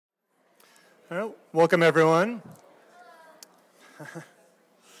All right, welcome everyone.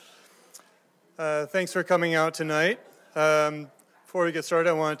 Thanks for coming out tonight. Before we get started,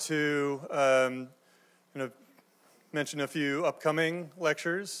 I want to mention a few upcoming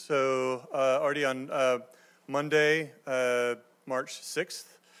lectures. So already on Monday, March 6th,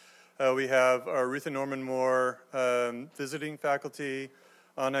 we have our Ruth and Norman Moore visiting faculty,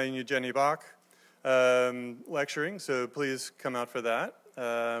 Anna and Eugenie Bach, lecturing, so please come out for that.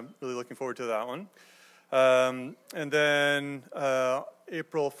 Really looking forward to that one. And then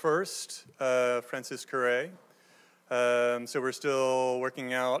April 1st, Francis Curé. So we're still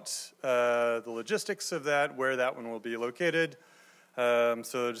working out the logistics of that, where that one will be located.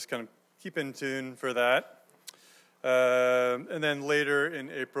 So just kind of keep in tune for that. And then later in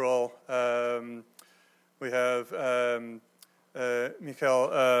April, we have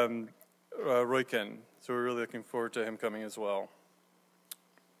Michael Royken. So we're really looking forward to him coming as well.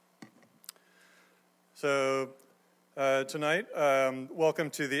 So tonight, welcome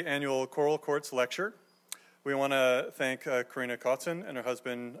to the annual Coral Courts lecture. We want to thank Karina Kotzen and her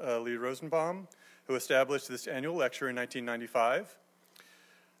husband, Lee Rosenbaum, who established this annual lecture in 1995.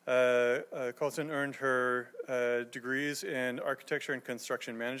 Kotzen earned her degrees in architecture and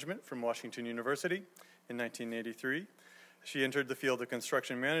construction management from Washington University in 1983. She entered the field of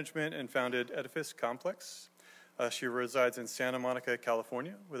construction management and founded Edifice Complex. She resides in Santa Monica,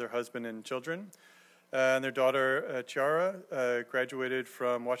 California, with her husband and children. And their daughter, Chiara, graduated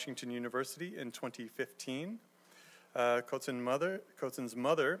from Washington University in 2015. Kotzen's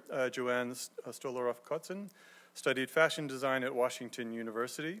mother, Joanne Stolaroff-Kotzen, studied fashion design at Washington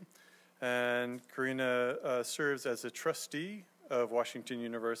University. And Karina serves as a trustee of Washington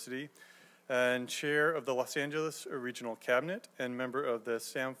University and chair of the Los Angeles Regional Cabinet and member of the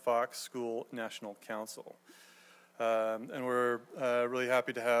Sam Fox School National Council. And we're really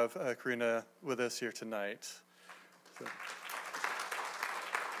happy to have Karina with us here tonight. So.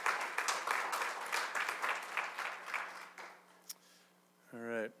 All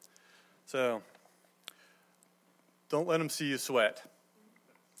right. So, don't let them see you sweat.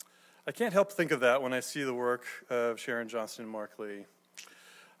 I can't help think of that when I see the work of Sharon Johnston Marklee.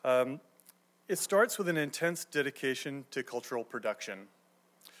 It starts with an intense dedication to cultural production.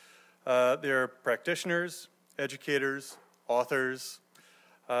 They're practitioners, educators, authors,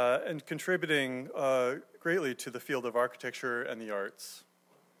 and contributing greatly to the field of architecture and the arts.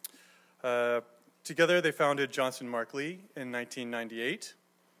 Together, they founded Johnston Marklee in 1998,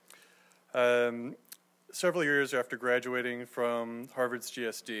 several years after graduating from Harvard's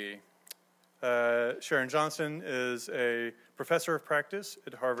GSD. Sharon Johnston is a professor of practice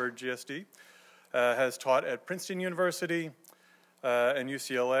at Harvard GSD, has taught at Princeton University and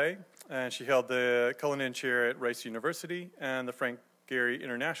UCLA, and she held the Cullinan Chair at Rice University and the Frank Gehry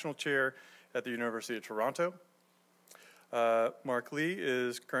International Chair at the University of Toronto. Marklee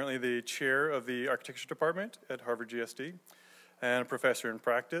is currently the chair of the Architecture Department at Harvard GSD and a professor in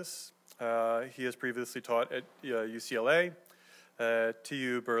practice. He has previously taught at UCLA,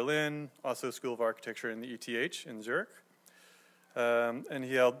 TU Berlin, also School of Architecture in the ETH in Zurich. And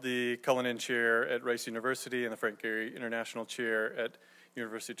he held the Cullinan Chair at Rice University and the Frank Gehry International Chair at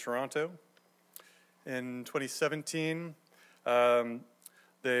University of Toronto. In 2017,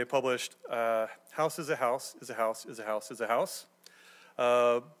 they published House is a House, is a House, is a House, is a House,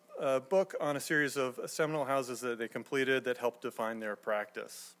 a book on a series of seminal houses that they completed that helped define their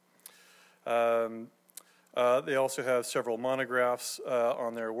practice. They also have several monographs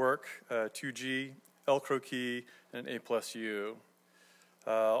on their work, 2G, L Croquis, and A+U.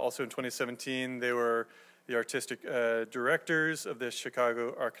 Also in 2017, they were the artistic directors of the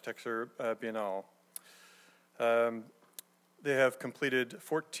Chicago Architecture Biennale. They have completed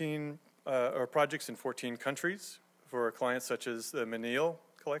 14 projects in 14 countries for clients such as the Menil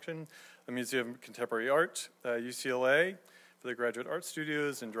Collection, the Museum of Contemporary Art, UCLA, for the Graduate Art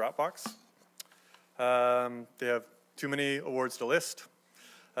Studios, and Dropbox. They have too many awards to list,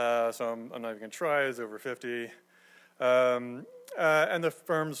 so I'm not even going to try. It's over 50. And the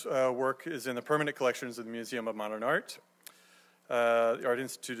firm's work is in the permanent collections of the Museum of Modern Art, the Art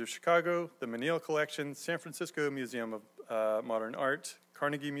Institute of Chicago, the Menil Collection, San Francisco Museum of Modern Art,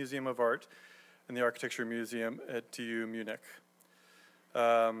 Carnegie Museum of Art, and the Architecture Museum at TU Munich.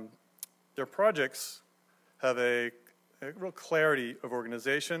 Their projects have a real clarity of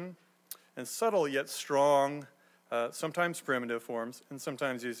organization and subtle yet strong, sometimes primitive forms, and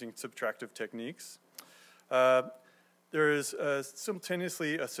sometimes using subtractive techniques. There is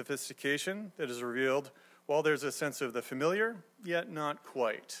simultaneously a sophistication that is revealed while there's a sense of the familiar, yet not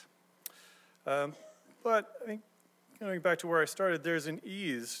quite. But I think going back to where I started, there's an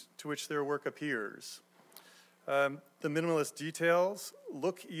ease to which their work appears. The minimalist details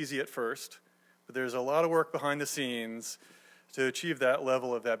look easy at first, but there's a lot of work behind the scenes to achieve that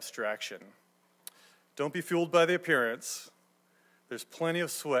level of abstraction. Don't be fooled by the appearance. There's plenty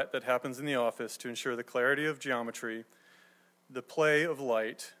of sweat that happens in the office to ensure the clarity of geometry, the play of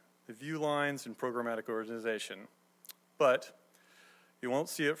light, the view lines, and programmatic organization. But you won't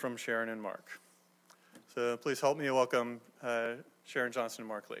see it from Sharon and Mark. So please help me welcome Sharon Johnston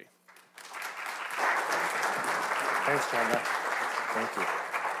Marklee. Thanks, Chandler. Thank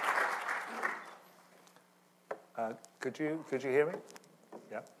you. Could you hear me?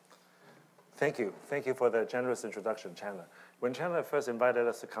 Yeah. Thank you. Thank you for the generous introduction, Chandler. When Chandler first invited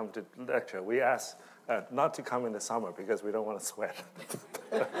us to come to lecture, we asked not to come in the summer because we don't want to sweat.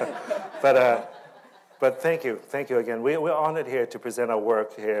 But thank you again. We're honored here to present our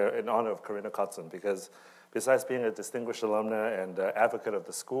work here in honor of Corinna Kotzen, because besides being a distinguished alumna and advocate of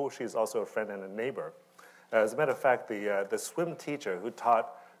the school, she's also a friend and a neighbor. As a matter of fact, the swim teacher who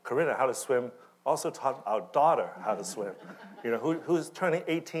taught Corinna how to swim also taught our daughter how to swim, who's turning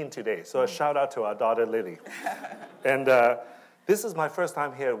 18 today. So a shout out to our daughter, Lily. And this is my first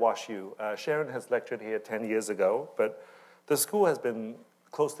time here at WashU. Sharon has lectured here 10 years ago, but the school has been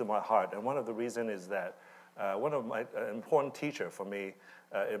close to my heart. And one of the reasons is that one of my important teacher for me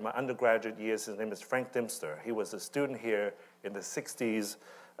in my undergraduate years, his name is Frank Dimster. He was a student here in the 60s.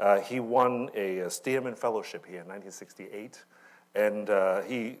 He won a Stearman Fellowship here in 1968.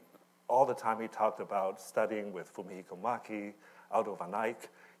 And all the time he talked about studying with Fumihiko Maki, Aldo van Eyck.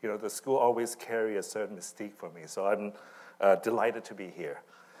 The school always carried a certain mystique for me. So I'm delighted to be here.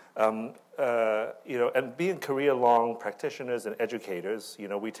 And being career-long practitioners and educators,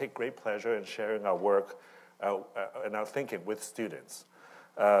 we take great pleasure in sharing our work and our thinking with students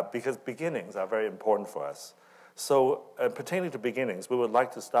because beginnings are very important for us. So pertaining to beginnings, we would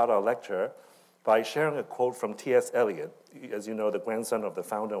like to start our lecture by sharing a quote from T.S. Eliot, as you know, the grandson of the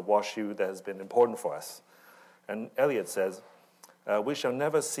founder of WashU, that has been important for us. And Eliot says, "We shall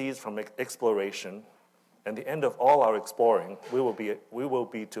never cease from exploration, and the end of all our exploring will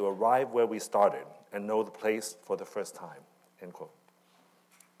be to arrive where we started and know the place for the first time." End quote.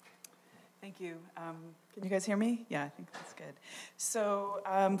 Thank you. Can you guys hear me? Yeah, I think that's good. So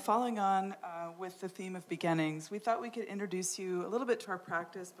following on with the theme of beginnings, we thought we could introduce you a little bit to our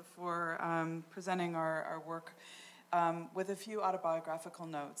practice before presenting our work with a few autobiographical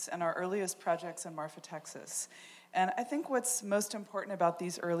notes and our earliest projects in Marfa, Texas. And I think what's most important about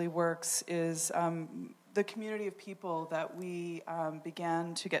these early works is the community of people that we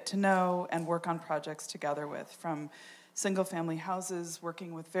began to get to know and work on projects together with, from single-family houses,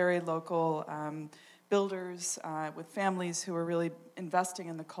 working with very local builders, with families who were really investing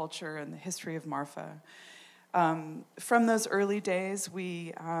in the culture and the history of Marfa. From those early days,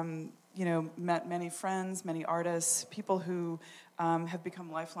 we met many friends, many artists, people who have become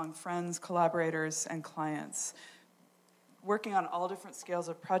lifelong friends, collaborators, and clients, working on all different scales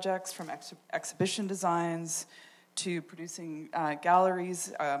of projects, from exhibition designs to producing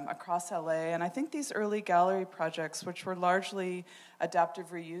galleries across LA. And I think these early gallery projects, which were largely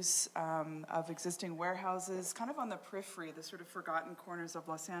adaptive reuse of existing warehouses, kind of on the periphery, the sort of forgotten corners of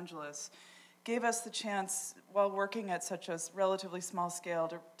Los Angeles, gave us the chance, while working at such a relatively small scale,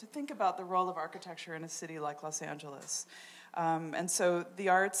 to think about the role of architecture in a city like Los Angeles. And so the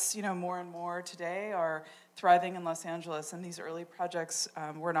arts, more and more today are thriving in Los Angeles, and these early projects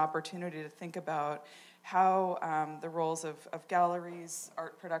were an opportunity to think about how the roles of galleries,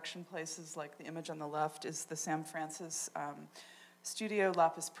 art production places, like the image on the left is the Sam Francis studio,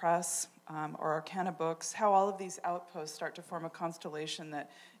 Lapis Press, or Arcana Books, how all of these outposts start to form a constellation that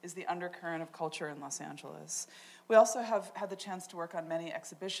is the undercurrent of culture in Los Angeles. We also have had the chance to work on many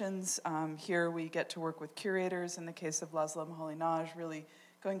exhibitions. Here we get to work with curators, in the case of Laszlo Moholy-Nagy, really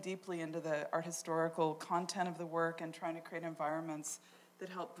going deeply into the art historical content of the work and trying to create environments that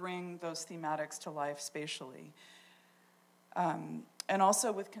help bring those thematics to life spatially. And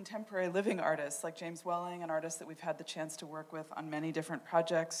also with contemporary living artists like James Welling, an artist that we've had the chance to work with on many different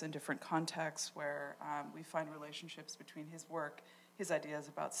projects in different contexts, where we find relationships between his work, his ideas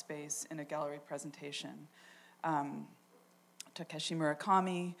about space in a gallery presentation. Takeshi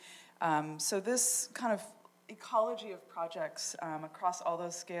Murakami. So this kind of ecology of projects across all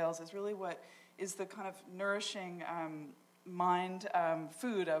those scales is really what is the kind of nourishing mind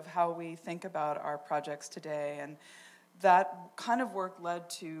food of how we think about our projects today. And that kind of work led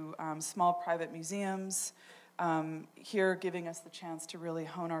to small private museums, here giving us the chance to really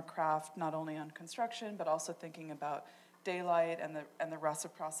hone our craft, not only on construction, but also thinking about daylight and the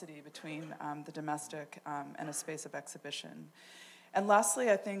reciprocity between the domestic and a space of exhibition. And lastly,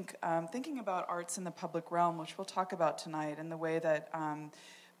 I think thinking about arts in the public realm, which we'll talk about tonight, and the way that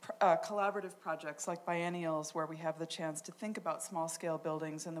collaborative projects like biennials, where we have the chance to think about small-scale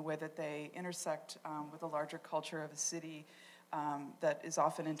buildings and the way that they intersect with a larger culture of a city that is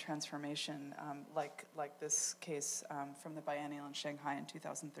often in transformation, like this case from the biennial in Shanghai in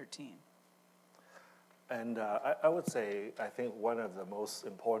 2013. And I would say, I think one of the most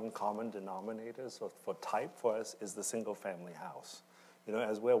important common denominators for type for us is the single-family house. You know,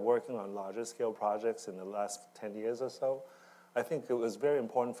 as we're working on larger scale projects in the last 10 years or so, I think it was very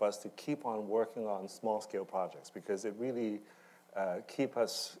important for us to keep on working on small-scale projects because it really keep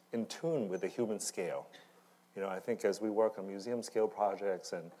us in tune with the human scale. You know, I think as we work on museum-scale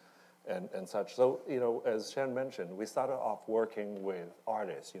projects and such. So, you know, as Sharon mentioned, we started off working with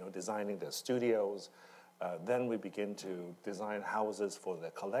artists, you know, designing their studios. Then we begin to design houses for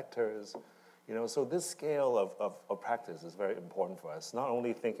the collectors. You know, so this scale of practice is very important for us, not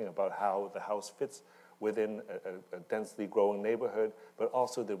only thinking about how the house fits within a densely growing neighborhood, but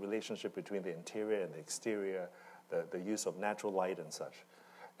also the relationship between the interior and the exterior, the use of natural light and such.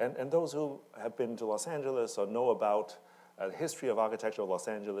 And those who have been to Los Angeles or know about the history of architecture of Los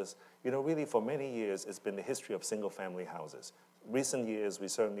Angeles, you know, really for many years, it's been the history of single-family houses. Recent years, we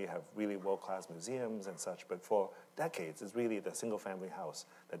certainly have really world-class museums and such, but for decades, it's really the single-family house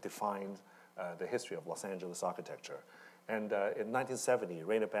that defined the history of Los Angeles architecture. And in 1970,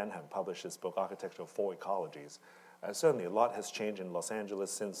 Rainer Banham published his book, Architecture of Four Ecologies. Certainly, a lot has changed in Los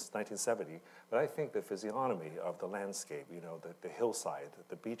Angeles since 1970, but I think the physiognomy of the landscape, you know, the hillside,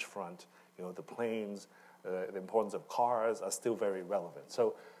 the beachfront, you know, the plains, the importance of cars are still very relevant.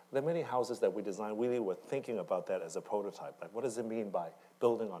 So there are many houses that we design really were thinking about that as a prototype. Like, what does it mean by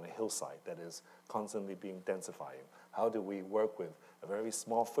building on a hillside that is constantly being densifying? How do we work with a very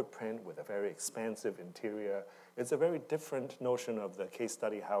small footprint with a very expansive interior? It's a very different notion of the case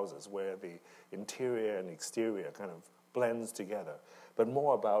study houses where the interior and exterior kind of blends together, but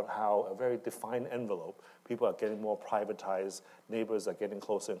more about how a very defined envelope, people are getting more privatized, neighbors are getting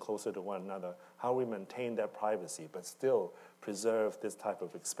closer and closer to one another, how we maintain that privacy, but still preserve this type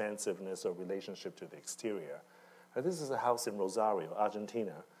of expansiveness or relationship to the exterior. This is a house in Rosario,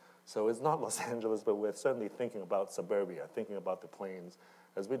 Argentina. So it's not Los Angeles, but we're certainly thinking about suburbia, thinking about the plains.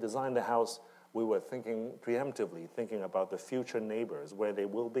 As we designed the house, we were preemptively thinking about the future neighbors, where they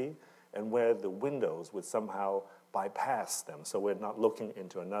will be, and where the windows would somehow bypass them. So we're not looking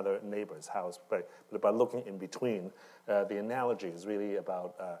into another neighbor's house, but by looking in between. The analogy is really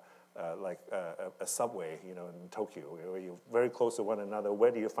about like a subway, you know, in Tokyo, where you're very close to one another.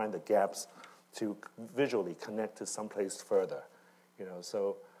 Where do you find the gaps to visually connect to someplace further? You know,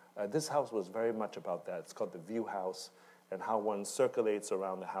 so this house was very much about that. It's called the View House, and how one circulates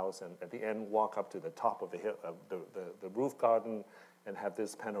around the house and at the end walk up to the top of the hill, the roof garden, and have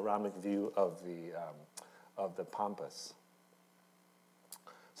this panoramic view of the Pampas.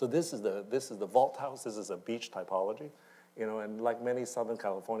 So this is the vault house. This is a beach typology, you know, and like many Southern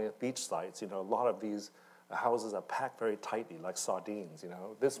California beach sites, you know, a lot of these houses are packed very tightly, like sardines. You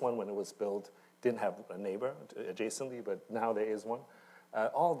know, this one, when it was built, didn't have a neighbor adjacently, but now there is one.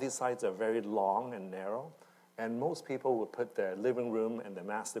 All of these sites are very long and narrow, and most people would put their living room and their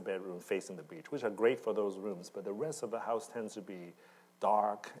master bedroom facing the beach, which are great for those rooms, but the rest of the house tends to be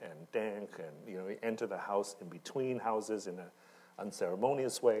dark and dank, and, you know, you enter the house in between houses in an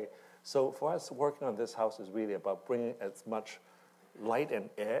unceremonious way. So for us, working on this house is really about bringing as much light and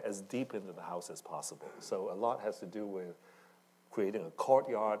air as deep into the house as possible. So a lot has to do with creating a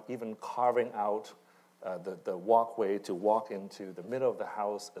courtyard, even carving out the walkway to walk into the middle of the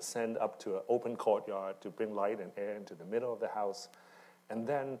house, ascend up to an open courtyard to bring light and air into the middle of the house. And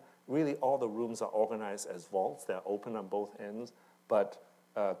then really all the rooms are organized as vaults. They're open on both ends, but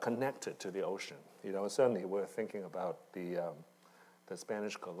connected to the ocean. You know, certainly we're thinking about the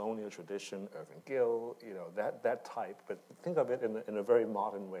Spanish colonial tradition, Irving Gill, you know, that type, but think of it in a very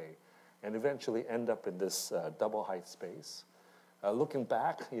modern way, and eventually end up in this double height space. Looking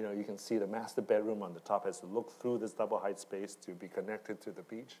back, you know, you can see the master bedroom on the top has to look through this double height space to be connected to the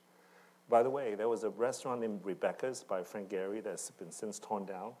beach. By the way, there was a restaurant named Rebecca's by Frank Gehry that's been since torn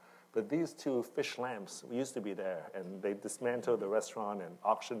down, but these two fish lamps used to be there, and they dismantled the restaurant and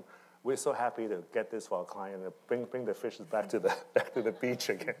auctioned. We're so happy to get this for our client and bring the fishes back to the beach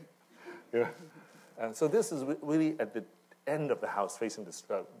again. Yeah. So this is really at the end of the house, facing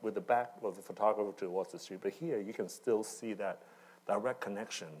the with the back of the photographer towards the street. But here you can still see that direct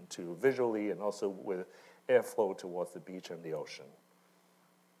connection to visually and also with airflow towards the beach and the ocean.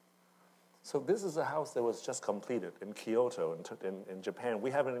 So this is a house that was just completed in Kyoto, in Japan.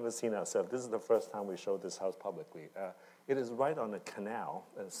 We haven't even seen it ourselves. This is the first time we showed this house publicly. It is right on a canal,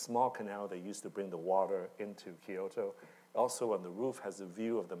 a small canal that used to bring the water into Kyoto. Also on the roof has a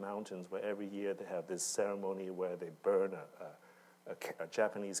view of the mountains where every year they have this ceremony where they burn a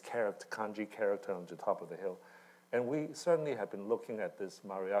Japanese character, kanji character on the top of the hill. And we certainly have been looking at this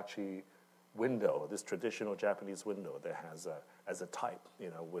mariachi window, this traditional Japanese window that has as a type,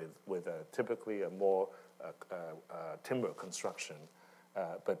 with typically a more timber construction,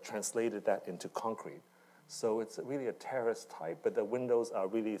 but translated that into concrete. So it's really a terrace type, but the windows are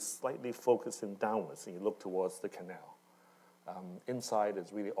really slightly focusing downwards, and you look towards the canal. Inside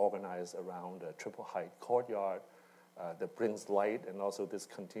is really organized around a triple height courtyard that brings light, and also this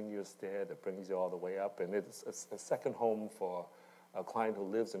continuous stair that brings you all the way up. And it's a second home for a client who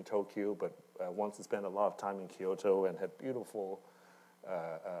lives in Tokyo, but wants to spend a lot of time in Kyoto, and had beautiful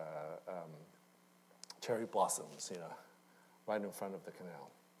cherry blossoms, right in front of the canal.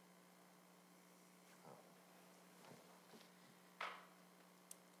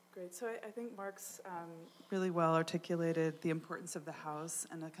 Great. So I think Mark's really well articulated the importance of the house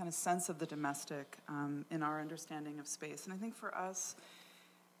and the kind of sense of the domestic in our understanding of space. And I think for us,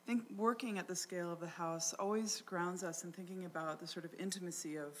 working at the scale of the house always grounds us in thinking about the sort of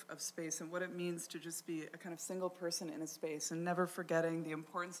intimacy of space and what it means to just be a kind of single person in a space, and never forgetting the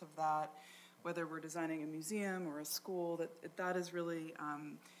importance of that, whether we're designing a museum or a school, that is really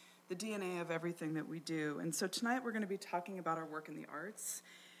the DNA of everything that we do. And so tonight we're going to be talking about our work in the arts.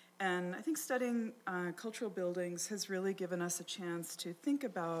 And I think studying cultural buildings has really given us a chance to think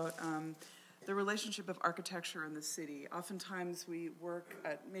about the relationship of architecture in the city. Oftentimes we work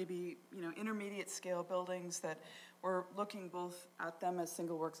at maybe intermediate scale buildings that we're looking both at them as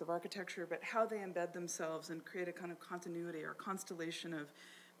single works of architecture, but how they embed themselves and create a kind of continuity or constellation of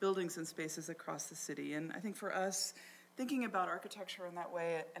buildings and spaces across the city. And I think for us, thinking about architecture in that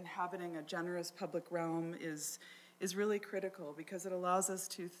way, inhabiting a generous public realm is really critical, because it allows us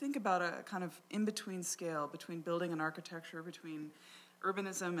to think about a kind of in-between scale between building and architecture, between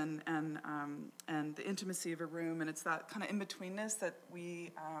urbanism and the intimacy of a room, and it's that kind of in-betweenness that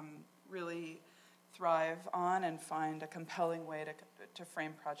we really thrive on and find a compelling way to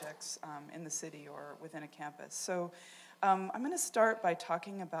frame projects in the city or within a campus. So I'm going to start by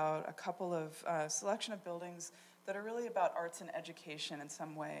talking about a couple of selection of buildings that are really about arts and education in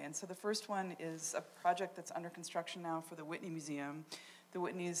some way. And so the first one is a project that's under construction now for the Whitney Museum. The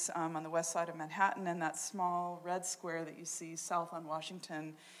Whitney's on the west side of Manhattan, and that small red square that you see south on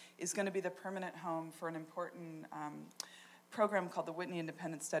Washington is going to be the permanent home for an important program called the Whitney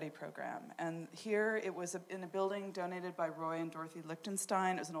Independent Study Program. And here it was in a building donated by Roy and Dorothy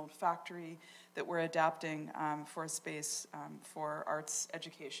Lichtenstein. It was an old factory that we're adapting for a space for arts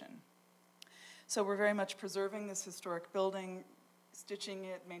education. So we're very much preserving this historic building, stitching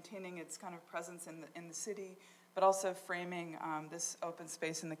it, maintaining its kind of presence in the city, but also framing this open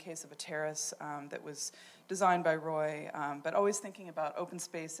space in the case of a terrace that was designed by Roy, but always thinking about open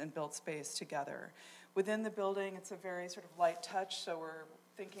space and built space together. Within the building, it's a very sort of light touch, so we're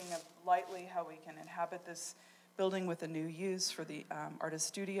thinking of lightly how we can inhabit this building with a new use for the artist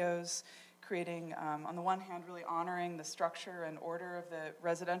studios, creating, on the one hand, really honoring the structure and order of the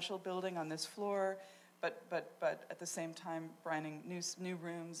residential building on this floor, but at the same time, bringing new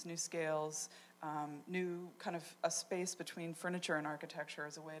rooms, new scales, new kind of a space between furniture and architecture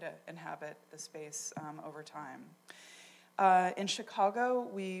as a way to inhabit the space over time. In Chicago,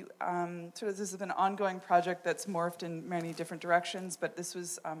 this has been an ongoing project that's morphed in many different directions, but this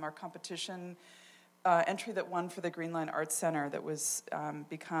was our competition entry that won for the Green Line Arts Center that was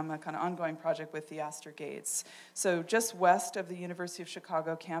become a kind of ongoing project with the Astor Gates. So just west of the University of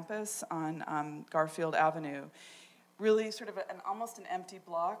Chicago campus on Garfield Avenue, really sort of almost an empty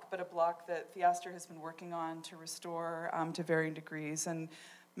block, but a block that Theaster has been working on to restore to varying degrees. And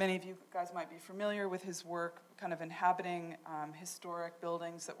many of you guys might be familiar with his work kind of inhabiting historic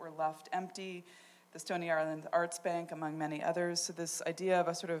buildings that were left empty, the Stony Island Arts Bank, among many others. So this idea of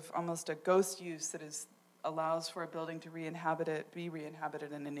a sort of almost a ghost use that allows for a building to be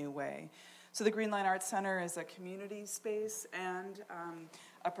re-inhabited in a new way. So the Green Line Arts Center is a community space and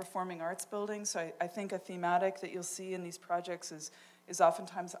a performing arts building. So I think a thematic that you'll see in these projects is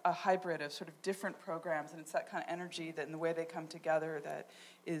oftentimes a hybrid of sort of different programs, and it's that kind of energy that in the way they come together that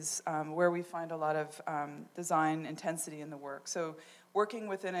is where we find a lot of design intensity in the work. So working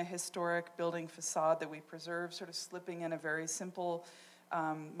within a historic building facade that we preserve, sort of slipping in a very simple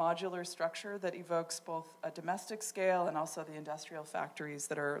modular structure that evokes both a domestic scale and also the industrial factories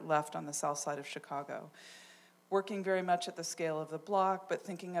that are left on the south side of Chicago. working very much at the scale of the block, but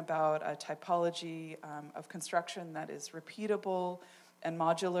thinking about a typology of construction that is repeatable and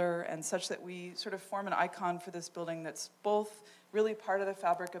modular, and such that we sort of form an icon for this building that's both really part of the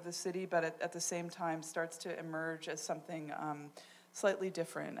fabric of the city, but at the same time starts to emerge as something slightly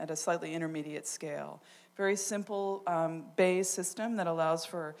different at a slightly intermediate scale. Very simple bay system that allows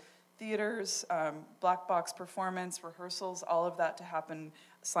for theaters, black box performance, rehearsals, all of that to happen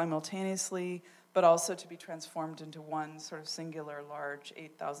simultaneously, but also to be transformed into one sort of singular large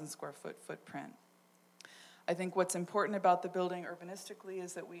 8,000 square foot footprint. I think what's important about the building urbanistically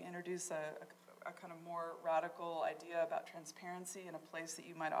is that we introduce a kind of more radical idea about transparency in a place that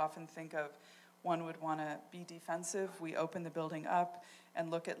you might often think of one would want to be defensive. We open the building up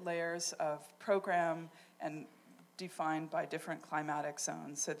and look at layers of program and defined by different climatic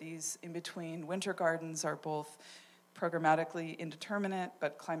zones. So these in-between winter gardens are both programmatically indeterminate,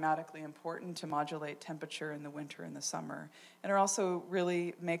 but climatically important to modulate temperature in the winter and the summer, and are also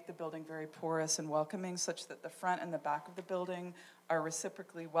really make the building very porous and welcoming, such that the front and the back of the building are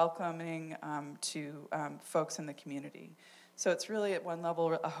reciprocally welcoming to folks in the community. So it's really at one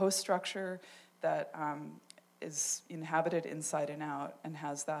level a host structure that is inhabited inside and out, and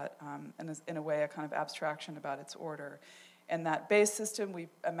has that, and is in a way a kind of abstraction about its order. And that base system, we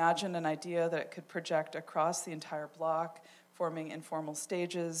imagined an idea that it could project across the entire block, forming informal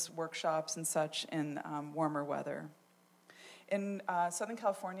stages, workshops, and such in warmer weather. In Southern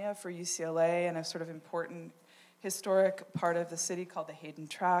California for UCLA, and a sort of important historic part of the city called the Hayden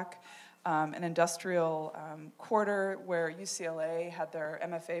Track, an industrial quarter where UCLA had their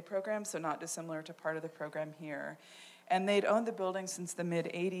MFA program, so not dissimilar to part of the program here. And they'd owned the building since the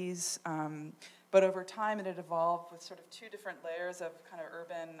mid-'80s, but over time it had evolved with sort of two different layers of kind of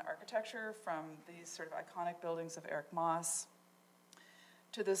urban architecture, from these sort of iconic buildings of Eric Moss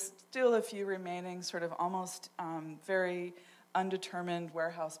to this still a few remaining sort of almost very undetermined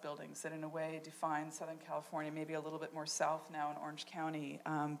warehouse buildings that in a way define Southern California, maybe a little bit more south now in Orange County,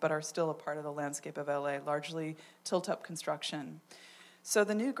 but are still a part of the landscape of LA, largely tilt-up construction. So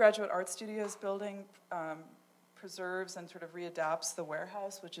the new Graduate Art Studios building preserves and sort of readapts the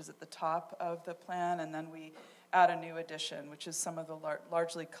warehouse, which is at the top of the plan, and then we add a new addition, which is some of the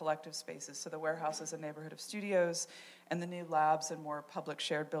largely collective spaces. So the warehouse is a neighborhood of studios, and the new labs and more public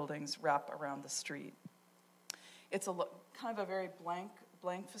shared buildings wrap around the street. It's kind of a very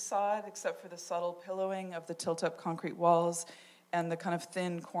blank facade, except for the subtle pillowing of the tilt-up concrete walls and the kind of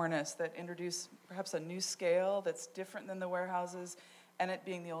thin cornice that introduce perhaps a new scale that's different than the warehouses, and it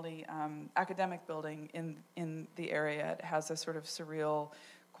being the only academic building in the area. It has a sort of surreal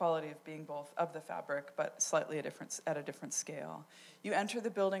quality of being both of the fabric, but slightly at a different scale. You enter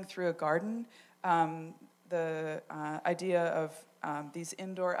the building through a garden. The idea of these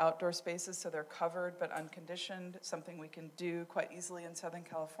indoor-outdoor spaces, so they're covered but unconditioned, something we can do quite easily in Southern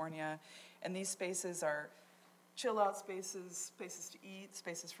California. And these spaces are chill-out spaces, spaces to eat,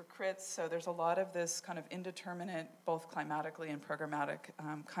 spaces for crits. So there's a lot of this kind of indeterminate, both climatically and programmatic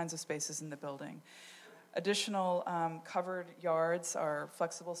kinds of spaces in the building. Additional covered yards are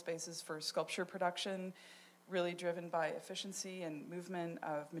flexible spaces for sculpture production, really driven by efficiency and movement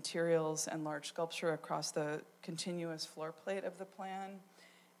of materials and large sculpture across the continuous floor plate of the plan.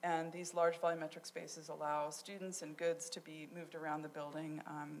 And these large volumetric spaces allow students and goods to be moved around the building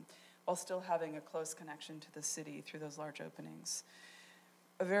while still having a close connection to the city through those large openings.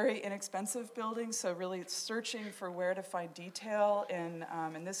 A very inexpensive building, so really searching for where to find detail.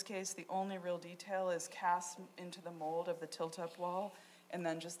 In this case, the only real detail is cast into the mold of the tilt-up wall, and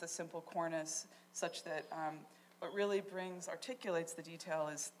then just the simple cornice, such that what really articulates the detail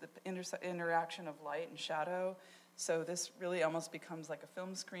is the interaction of light and shadow. So this really almost becomes like a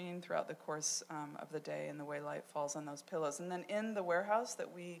film screen throughout the course of the day, and the way light falls on those pillows. And then in the warehouse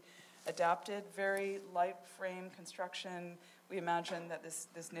that we adapted, very light frame construction. We imagined that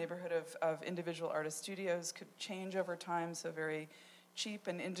this neighborhood of individual artist studios could change over time, so very cheap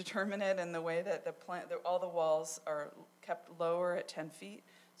and indeterminate in the way that all the walls are kept lower at 10 feet.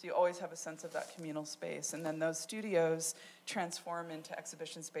 So you always have a sense of that communal space. And then those studios transform into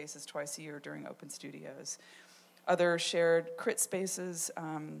exhibition spaces twice a year during open studios. Other shared crit spaces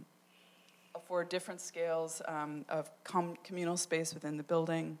afford different scales of communal space within the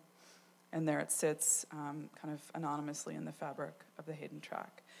building. And there it sits kind of anonymously in the fabric of the Hayden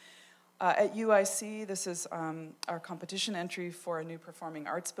Track. At UIC, this is our competition entry for a new performing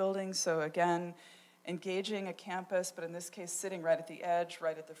arts building. So again, engaging a campus, but in this case, sitting right at the edge,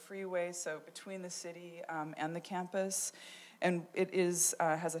 right at the freeway, so between the city and the campus. And it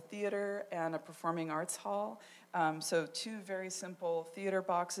has a theater and a performing arts hall, So two very simple theater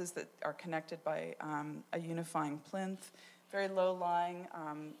boxes that are connected by a unifying plinth, very low-lying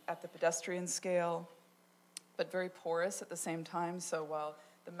at the pedestrian scale, but very porous at the same time. So while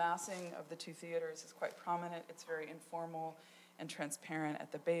the massing of the two theaters is quite prominent, it's very informal and transparent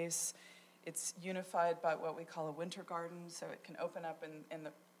at the base. It's unified by what we call a winter garden, so it can open up in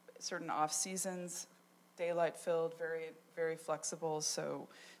the certain off seasons, daylight filled, very, very flexible, so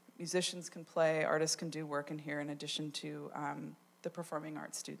musicians can play, artists can do work in here in addition to the performing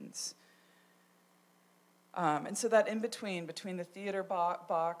arts students. And so that in-between, between the theater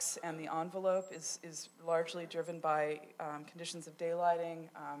box and the envelope is largely driven by conditions of daylighting,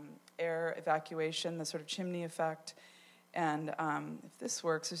 air evacuation, the sort of chimney effect. And if this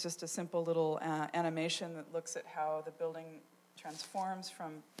works, there's just a simple little animation that looks at how the building transforms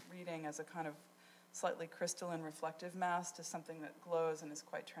from reading as a kind of slightly crystalline reflective mass to something that glows and is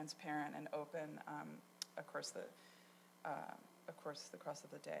quite transparent and open across the course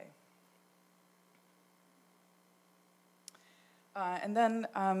of the day. And then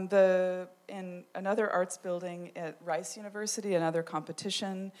in another arts building at Rice University, another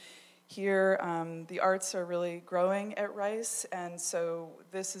competition. Here, the arts are really growing at Rice, and so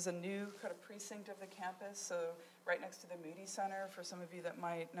this is a new kind of precinct of the campus, so right next to the Moody Center, for some of you that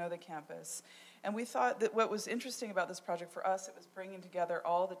might know the campus. And we thought that what was interesting about this project for us, it was bringing together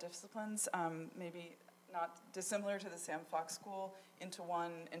all the disciplines, maybe not dissimilar to the Sam Fox School, into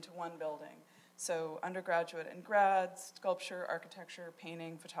one building. So undergraduate and grad, sculpture, architecture,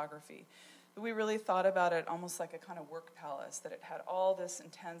 painting, photography. But we really thought about it almost like a kind of work palace, that it had all this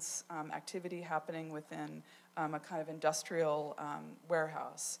intense activity happening within a kind of industrial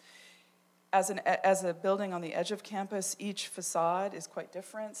warehouse. As a building on the edge of campus, each facade is quite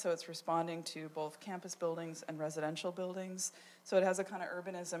different, so it's responding to both campus buildings and residential buildings. So it has a kind of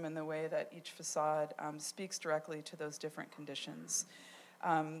urbanism in the way that each facade speaks directly to those different conditions.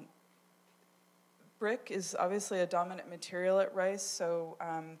 Brick is obviously a dominant material at Rice, so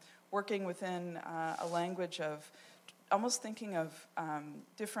working within a language of almost thinking of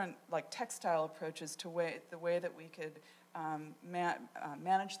different like textile approaches to the way that we could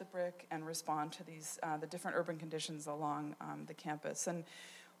manage the brick and respond to these the different urban conditions along the campus. And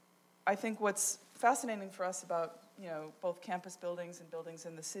I think what's fascinating for us about both campus buildings and buildings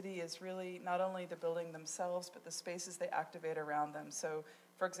in the city is really not only the building themselves, but the spaces they activate around them. So,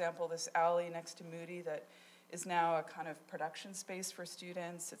 for example, this alley next to Moody that is now a kind of production space for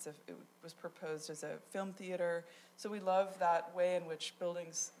students. It was proposed as a film theater. So we love that way in which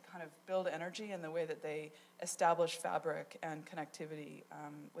buildings kind of build energy and the way that they establish fabric and connectivity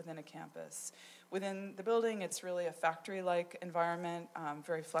within a campus. Within the building, it's really a factory-like environment,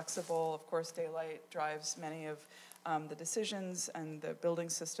 very flexible. Of course, daylight drives many of the decisions and the building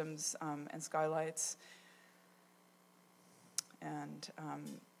systems and skylights. And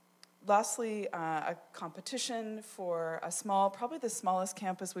lastly, a competition for a small, probably the smallest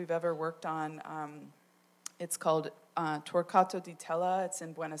campus we've ever worked on. It's called Torquato di Tella. It's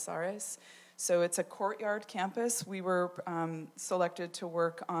in Buenos Aires. So it's a courtyard campus. We were selected to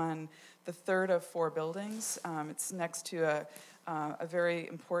work on the third of 4 buildings. It's next to a very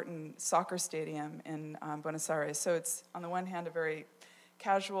important soccer stadium in Buenos Aires. So it's, on the one hand, a very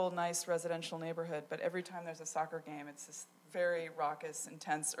casual, nice residential neighborhood, but every time there's a soccer game, it's this very raucous,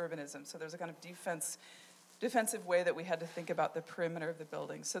 intense urbanism. So there's a kind of defensive way that we had to think about the perimeter of the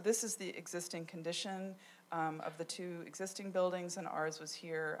building. So this is the existing condition of the 2 existing buildings, and ours was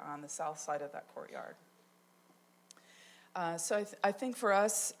here on the south side of that courtyard. So I think for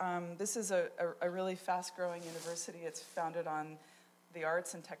us, this is a really fast-growing university. It's founded on the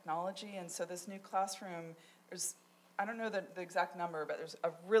arts and technology, and so this new classroom, I don't know the exact number, but there's a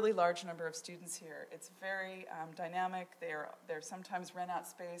really large number of students here. It's very dynamic. They're sometimes rent out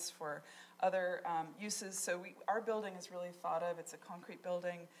space for other uses. So our building is really thought of, it's a concrete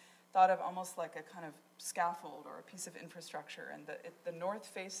building, thought of almost like a kind of scaffold or a piece of infrastructure. And the north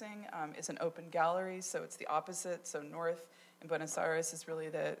facing is an open gallery, so it's the opposite. So north in Buenos Aires is really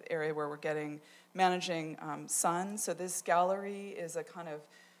the area where we're managing sun. So this gallery is a kind of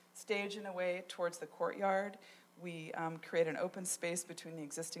stage in a way towards the courtyard. We create an open space between the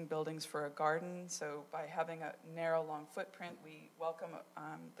existing buildings for a garden. So by having a narrow, long footprint, we welcome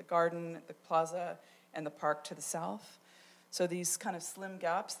the garden, the plaza, and the park to the south. So these kind of slim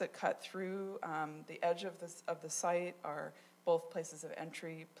gaps that cut through the edge of the site are both places of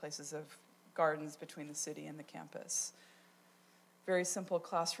entry, places of gardens between the city and the campus. Very simple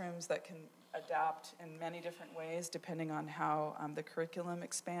classrooms that can adapt in many different ways depending on how the curriculum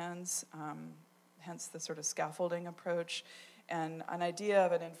expands. Hence the sort of scaffolding approach. and an idea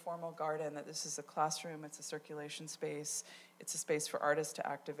of an informal garden, that this is a classroom, it's a circulation space, it's a space for artists to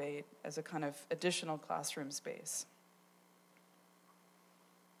activate as a kind of additional classroom space.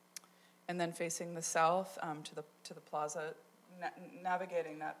 And then facing the south to the plaza,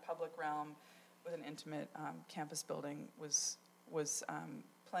 navigating that public realm with an intimate campus building was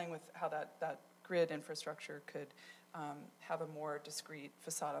playing with how that grid infrastructure could have a more discrete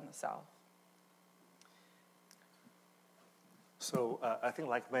facade on the south. So I think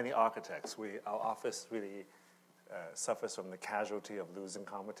like many architects, our office really suffers from the casualty of losing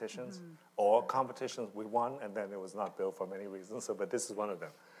competitions, or competitions we won and then it was not built for many reasons, but this is one of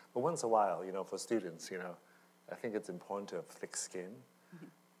them. But once in a while, for students, I think it's important to have thick skin.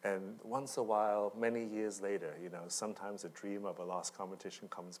 And once in a while, many years later, sometimes a dream of a lost competition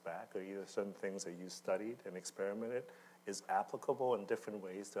comes back, or certain things that you studied and experimented is applicable in different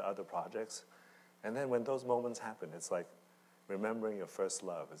ways to other projects. And then when those moments happen, it's like remembering your first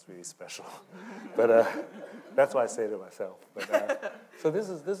love is really special. But that's what I say to myself. But, so this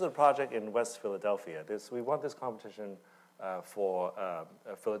is a project in West Philadelphia. We won this competition for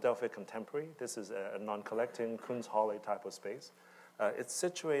Philadelphia Contemporary. This is a non-collecting Kunsthalle type of space. It's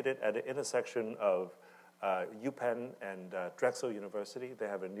situated at the intersection of UPenn and Drexel University. They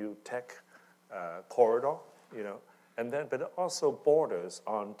have a new tech corridor, and then, but it also borders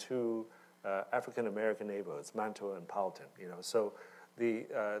on two African-American neighborhoods, Mantua and Powelton, So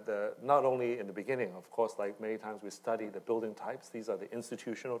not only in the beginning, of course, like many times we study the building types. These are the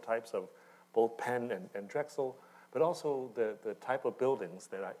institutional types of both Penn and Drexel, but also the type of buildings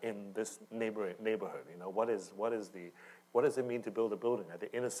that are in this neighborhood. What does it mean to build a building at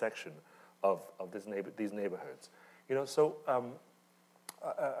the intersection of these neighborhoods? So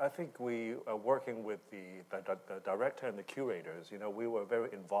I think we are working with the director and the curators. We were very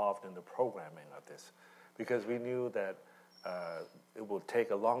involved in the programming of this because we knew that it will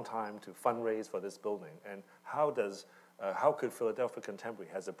take a long time to fundraise for this building. And how could Philadelphia Contemporary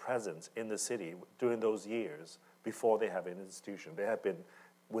has a presence in the city during those years before they have an institution? They have been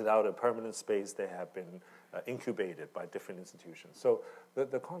without a permanent space. They have been incubated by different institutions. So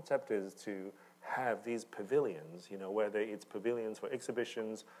the concept is to have these pavilions, whether it's pavilions for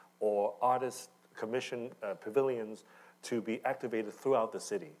exhibitions or artist commission pavilions to be activated throughout the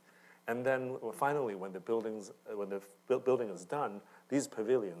city. And then finally, when the building is done, these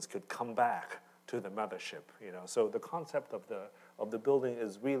pavilions could come back to the mothership. So the concept of the building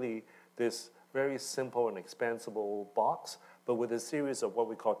is really this very simple and expansible box, but with a series of what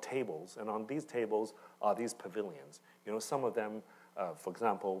we call tables. And on these tables are these pavilions. Some of them, for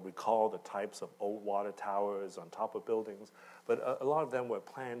example, recall the types of old water towers on top of buildings, but a lot of them were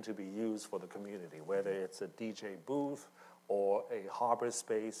planned to be used for the community, whether it's a DJ booth or a harbor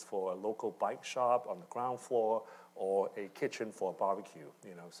space for a local bike shop on the ground floor or a kitchen for a barbecue.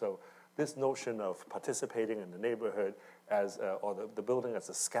 So this notion of participating in the neighborhood or the building as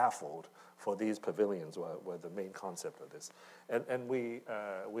a scaffold for these pavilions were the main concept of this. And we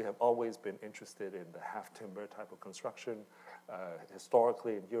have always been interested in the half-timber type of construction.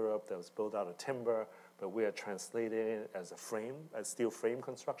 Historically in Europe, that was built out of timber, but we are translating it as a steel frame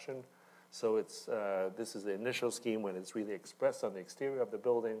construction. So this is the initial scheme when it's really expressed on the exterior of the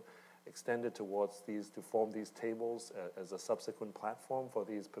building, extended towards to form these tables as a subsequent platform for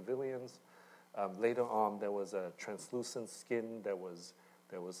these pavilions. Later on, there was a translucent skin that was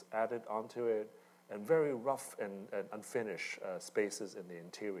added onto it, and very rough and unfinished spaces in the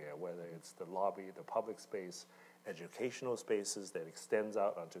interior, whether it's the lobby, the public space, educational spaces that extends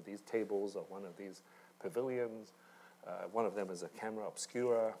out onto these tables or one of these pavilions. One of them is a camera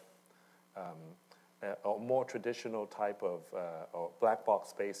obscura, or more traditional type of or black box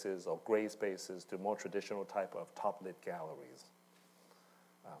spaces or gray spaces to more traditional type of top-lit galleries.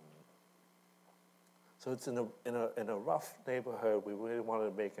 So it's in a rough neighborhood. We really wanted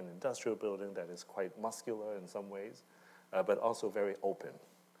to make an industrial building that is quite muscular in some ways, but also very open.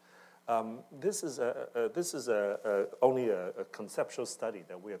 This is only a conceptual study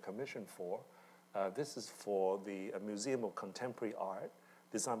that we are commissioned for. This is for the Museum of Contemporary Art,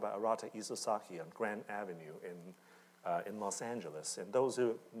 designed by Arata Isozaki on Grand Avenue in Los Angeles. And those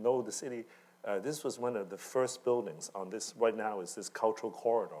who know the city, this was one of the first buildings on this. Right now is this cultural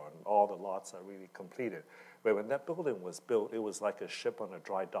corridor, and all the lots are really completed. But when that building was built, it was like a ship on a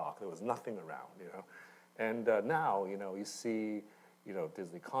dry dock. There was nothing around, And now, you see, there's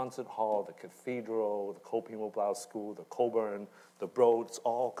the concert hall, the cathedral, the Kopimo-Blau School, the Coburn, the Broad, it's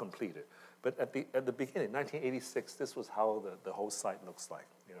all completed. But at the beginning, 1986, this was how the whole site looks like.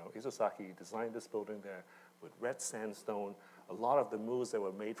 Isozaki designed this building there with red sandstone. A lot of the moves that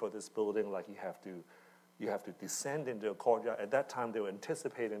were made for this building, like you You have to descend into a courtyard. At that time, they were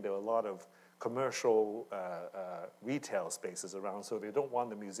anticipating there were a lot of commercial retail spaces around, so they don't want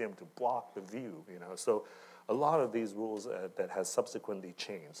the museum to block the view, you know. So a lot of these rules that has subsequently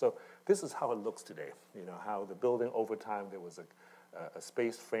changed. So this is how it looks today, you know, how the building over time, there was a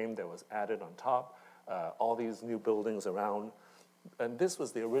space frame that was added on top, all these new buildings around. And this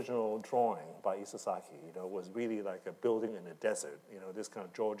was the original drawing by Isesaki, you know, it was really like a building in a desert, you know, this kind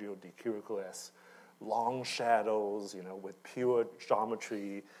of Giorgio de Chirico-esque, long shadows, you know, with pure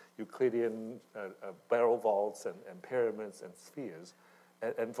geometry, Euclidean barrel vaults and pyramids and spheres.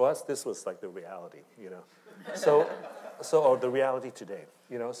 And for us, this was like the reality, you know. Or the reality today,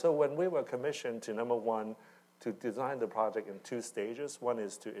 you know. So when we were commissioned to, number one, to design the project in 2 stages. One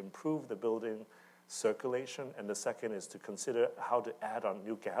is to improve the building circulation, and the second is to consider how to add on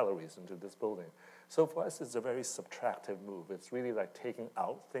new galleries into this building. So for us, it's a very subtractive move. It's really like taking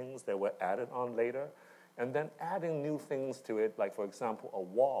out things that were added on later, and then adding new things to it, like, for example, a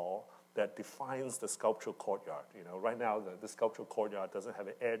wall that defines the sculptural courtyard. You know, right now, the sculptural courtyard doesn't have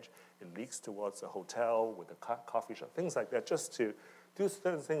an edge. It leaks towards a hotel with a coffee shop, things like that, just to do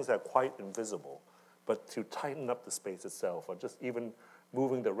certain things that are quite invisible, but to tighten up the space itself, or just even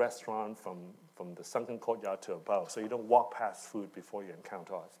moving the restaurant from the sunken courtyard to above, so you don't walk past food before you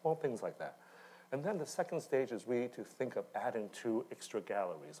encounter it. Small things like that. And then the second stage is really to think of adding 2 extra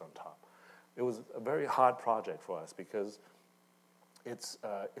galleries on top. It was a very hard project for us because it's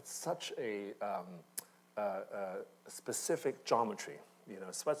such a specific geometry, you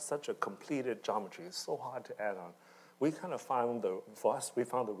know, such a completed geometry. It's so hard to add on. We kind of found we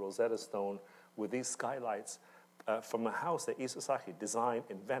found the Rosetta Stone with these skylights from a house that Isesaki designed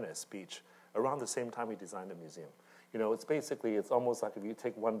in Venice Beach around the same time he designed the museum. You know, it's almost like if you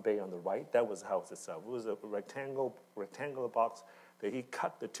take one bay on the right, that was the house itself. It was a rectangular box that he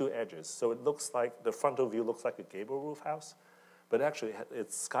cut the 2 edges. So it looks like, the frontal view looks like a gable roof house, but actually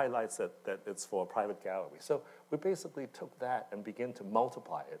it's skylights that it's for a private gallery. So we basically took that and began to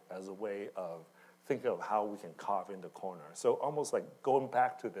multiply it as a way of thinking of how we can carve in the corner. So almost like going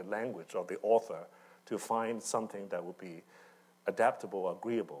back to the language of the author to find something that would be adaptable,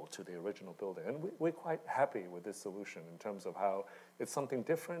 agreeable to the original building. And we're quite happy with this solution in terms of how it's something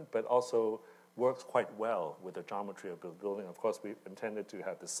different, but also works quite well with the geometry of the building. Of course, we intended to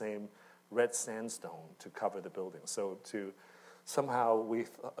have the same red sandstone to cover the building. So somehow we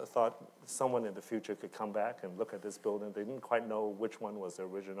thought someone in the future could come back and look at this building. They didn't quite know which one was the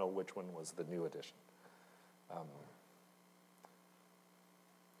original, which one was the new addition.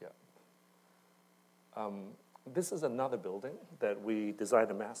 This is another building that we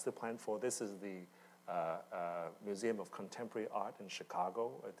designed a master plan for. This is the Museum of Contemporary Art in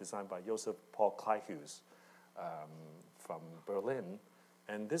Chicago, designed by Joseph Paul Kleihues from Berlin.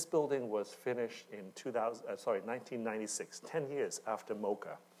 And this building was finished in 1996, 10 years after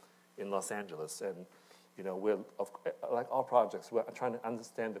MoCA in Los Angeles. And you know, like all projects, we're trying to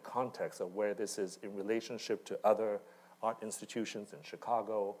understand the context of where this is in relationship to other art institutions in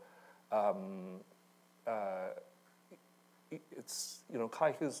Chicago. It's, you know,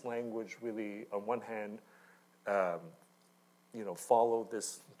 Kleihues' language really, on one hand, you know, followed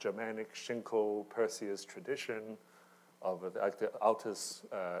this Germanic Shinko Perseus tradition of like the Altus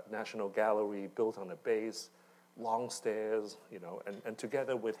National Gallery built on a base, long stairs, you know, and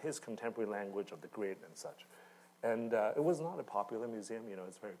together with his contemporary language of the grid and such. And it was not a popular museum, you know,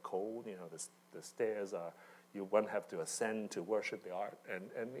 it's very cold, you know, the stairs are, one have to ascend to worship the art.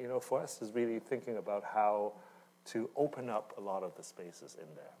 And you know, for us, is really thinking about how to open up a lot of the spaces in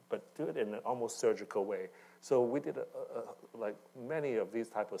there, but do it in an almost surgical way. So we did like many of these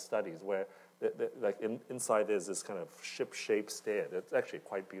type of studies where inside there's this kind of ship-shaped stair that's actually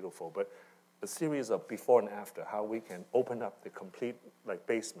quite beautiful, but a series of before and after, how we can open up the complete like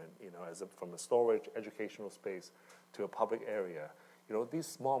basement, you know, from a storage educational space to a public area. You know, these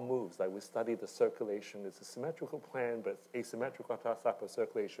small moves, like we study the circulation, it's a symmetrical plan, but asymmetrical type of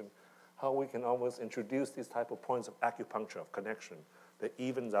circulation, how we can almost introduce these type of points of acupuncture, of connection, that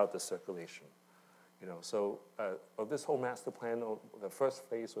evens out the circulation. You know, so of this whole master plan, the first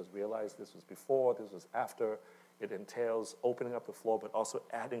phase was realized, this was before, this was after. It entails opening up the floor, but also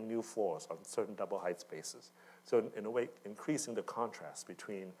adding new floors on certain double height spaces. So in a way, increasing the contrast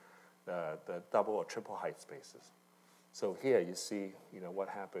between the double or triple height spaces. So here you see, you know, what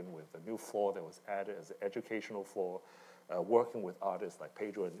happened with the new floor that was added as an educational floor, working with artists like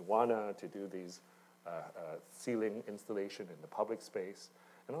Pedro and Ioana to do these ceiling installation in the public space,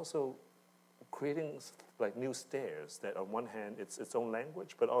 and also creating like new stairs that on one hand, it's its own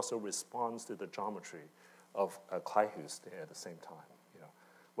language, but also responds to the geometry of Kleihues stair at the same time. You know,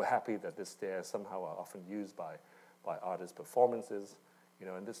 we're happy that this stair somehow are often used by artist performances,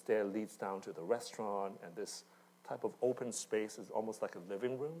 and this stair leads down to the restaurant, and this type of open space is almost like a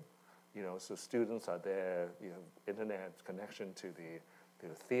living room, so students are there, internet connection to the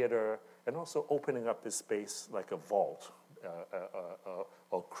theater, and also opening up this space like a vault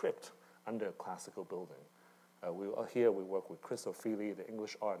or crypt under a classical building. Here we work with Chris O'Feely, the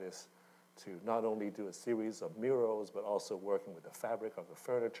English artist, to not only do a series of murals, but also working with the fabric of the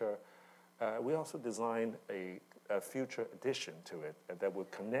furniture. We also designed a future addition to it that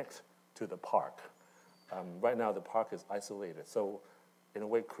would connect to the park. Right now, the park is isolated, so in a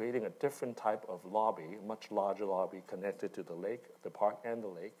way, creating a different type of lobby, a much larger lobby connected to the lake, the park and the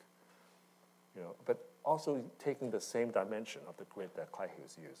lake, but also taking the same dimension of the grid that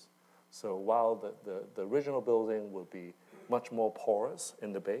Clayhughes used. So while the original building will be much more porous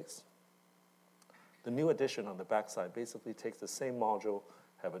in the base, the new addition on the backside basically takes the same module,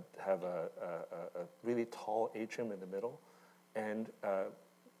 have a really tall atrium in the middle, and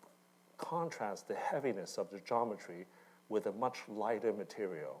contrast the heaviness of the geometry with a much lighter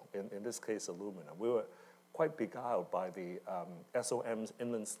material, in this case aluminum. We were quite beguiled by the SOM's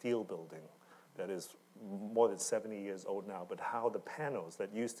inland steel building that is more than 70 years old now, but how the panels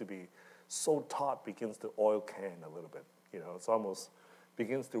that used to be so taut begins to oil can a little bit. It's almost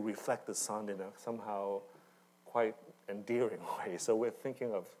begins to reflect the sun in a somehow quite endearing way. So we're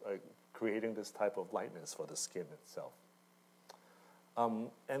thinking of creating this type of lightness for the skin itself.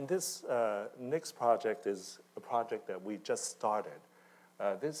 And this next project is a project that we just started.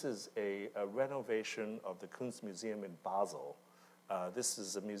 This is a renovation of the Kunstmuseum in Basel. This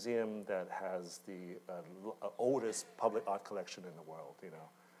is a museum that has the oldest public art collection in the world.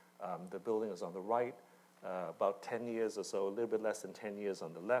 The building is on the right, about 10 years or so, a little bit less than 10 years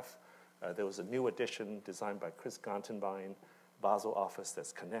on the left. There was a new addition designed by Chris Gantenbein, Basel office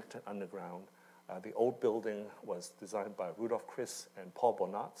that's connected underground. The old building was designed by Rudolf Chris and Paul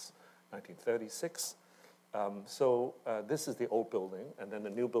Bonatz, 1936. So this is the old building, and then the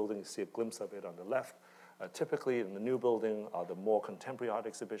new building, you see a glimpse of it on the left. Typically in the new building are the more contemporary art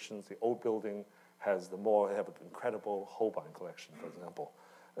exhibitions. The old building has have an incredible Holbein collection, for example.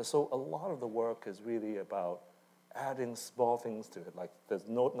 And so a lot of the work is really about adding small things to it, like there's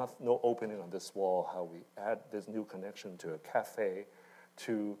no opening on this wall, how we add this new connection to a cafe,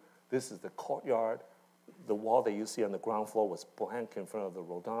 to this is the courtyard. The wall that you see on the ground floor was blank in front of the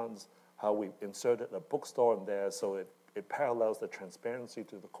Rodins, how we inserted a bookstore in there so it parallels the transparency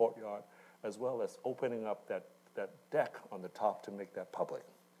to the courtyard, as well as opening up that deck on the top to make that public.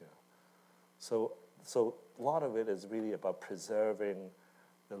 So a lot of it is really about preserving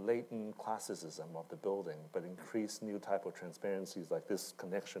the latent classicism of the building, but increase new type of transparencies like this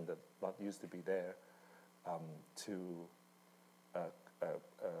connection that not used to be there, to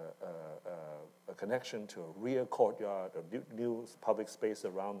a connection to a rear courtyard, a new public space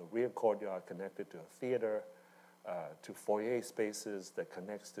around the rear courtyard connected to a theater, to foyer spaces that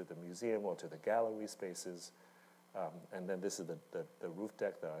connects to the museum or to the gallery spaces. And then this is the roof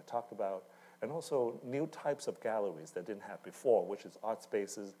deck that I talked about. And also new types of galleries that didn't have before, which is art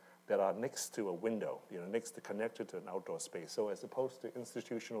spaces that are next to a window, connected to an outdoor space. So as opposed to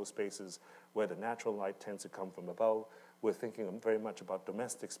institutional spaces where the natural light tends to come from above, we're thinking very much about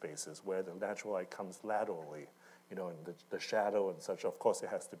domestic spaces where the natural light comes laterally, and the shadow and such. Of course, it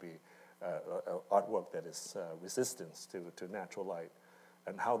has to be artwork that is resistance to natural light,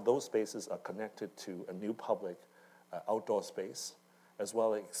 and how those spaces are connected to a new public outdoor space, as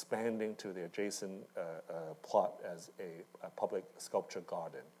well as expanding to the adjacent plot as a public sculpture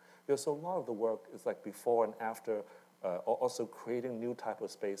garden. So a lot of the work is like before and after, also creating new type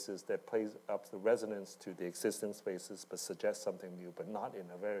of spaces that plays up the resonance to the existing spaces, but suggests something new, but not in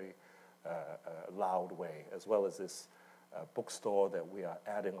a very loud way, as well as this bookstore that we are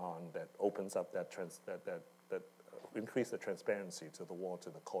adding on that opens up that increase the transparency to the wall, to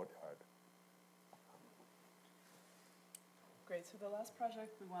the courtyard. Great. So the last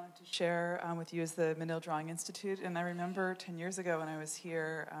project we wanted to share with you is the Menil Drawing Institute. And I remember 10 years ago when I was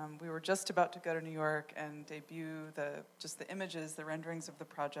here, we were just about to go to New York and debut just the images, the renderings of the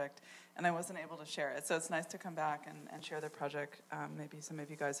project, and I wasn't able to share it. So it's nice to come back and share the project. Maybe some of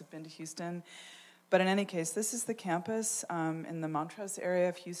you guys have been to Houston. But in any case, this is the campus in the Montrose area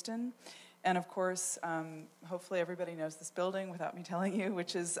of Houston. And of course, hopefully everybody knows this building without me telling you,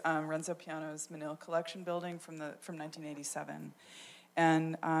 which is Renzo Piano's Menil Collection building from 1987.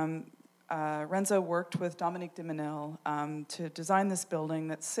 And Renzo worked with Dominique de Menil to design this building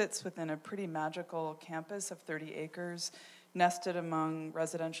that sits within a pretty magical campus of 30 acres, nested among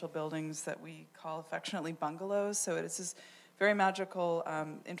residential buildings that we call affectionately bungalows. So it is this very magical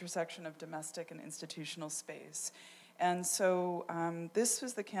intersection of domestic and institutional space. And so this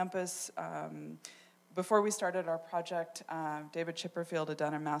was the campus. Before we started our project, David Chipperfield had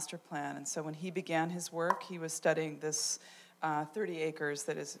done a master plan. And so when he began his work, he was studying this 30 acres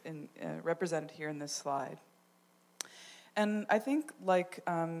that is represented here in this slide. And I think, like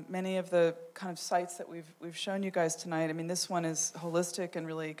many of the kind of sites that we've shown you guys tonight, I mean, this one is holistic and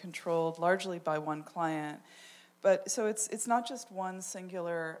really controlled largely by one client. But so it's not just one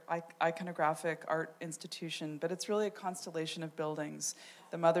singular iconographic art institution, but it's really a constellation of buildings.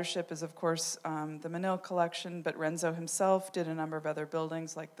 The mothership is, of course, the Menil Collection, but Renzo himself did a number of other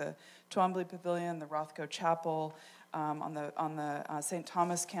buildings, like the Twombly Pavilion, the Rothko Chapel. On the St.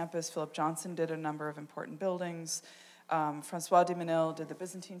 Thomas campus, Philip Johnson did a number of important buildings. Francois de Menil did the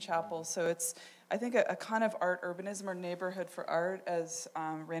Byzantine Chapel. So it's, I think, a kind of art urbanism or neighborhood for art, as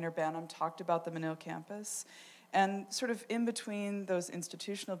Rainer Banham talked about the Menil campus. And sort of in between those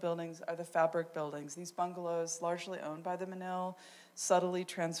institutional buildings are the fabric buildings, these bungalows largely owned by the Menil, subtly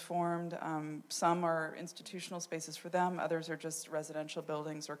transformed. Some are institutional spaces for them, others are just residential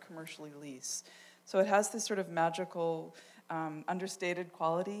buildings or commercially leased. So it has this sort of magical, understated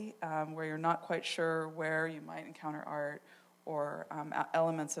quality where you're not quite sure where you might encounter art or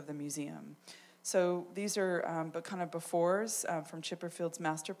elements of the museum. So these are but kind of befores from Chipperfield's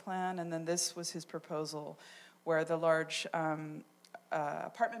master plan, and then this was his proposal, where the large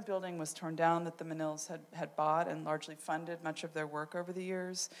apartment building was torn down that the Menils had bought and largely funded much of their work over the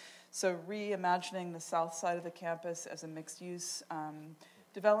years. So reimagining the south side of the campus as a mixed-use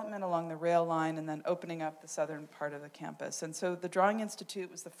development along the rail line, and then opening up the southern part of the campus. And so the Drawing Institute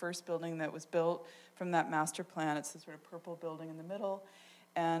was the first building that was built from that master plan. It's the sort of purple building in the middle,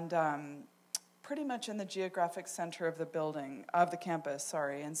 and pretty much in the geographic center of the building, of the campus,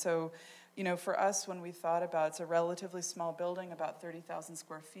 sorry. And so, you know, for us, when we thought about, it's a relatively small building, about 30,000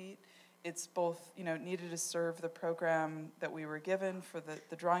 square feet. It's both, you know, needed to serve the program that we were given for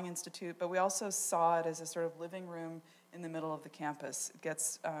the Drawing Institute, but we also saw it as a sort of living room in the middle of the campus. It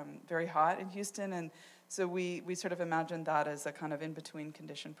gets very hot in Houston, and so we sort of imagined that as a kind of in-between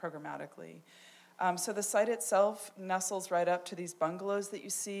condition programmatically. So the site itself nestles right up to these bungalows that you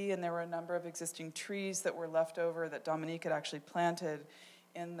see, and there were a number of existing trees that were left over that Dominique had actually planted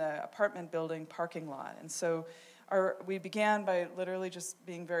in the apartment building parking lot. And so we began by literally just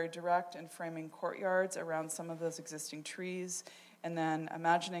being very direct and framing courtyards around some of those existing trees, and then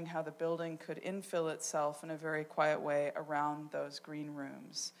imagining how the building could infill itself in a very quiet way around those green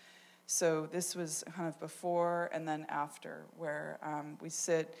rooms. So this was kind of before and then after, where we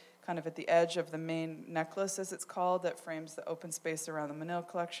sit kind of at the edge of the main necklace, as it's called, that frames the open space around the Menil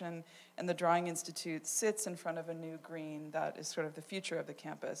Collection, and the Drawing Institute sits in front of a new green that is sort of the future of the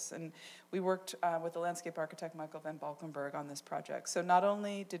campus. And we worked with the landscape architect Michael van Balkenburg on this project. So not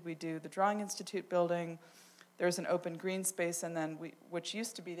only did we do the Drawing Institute building, there's an open green space, and then which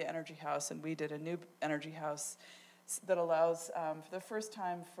used to be the Energy House, and we did a new Energy House that allows, for the first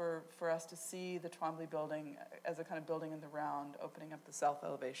time, for us to see the Twombly building as a kind of building in the round, opening up the south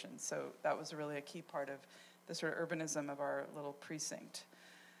elevation. So that was really a key part of the sort of urbanism of our little precinct.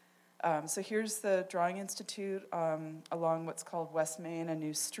 So here's the Drawing Institute along what's called West Main, a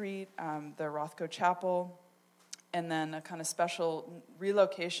new street, the Rothko Chapel, and then a kind of special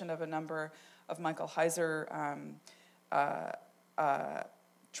relocation of a number of Michael Heiser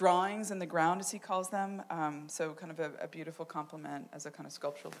drawings in the ground, as he calls them, so kind of a beautiful complement as a kind of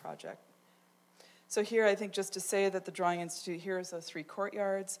sculptural project. So here, I think just to say that the Drawing Institute, here is those three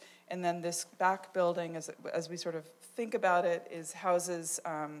courtyards, and then this back building, as we sort of think about it, houses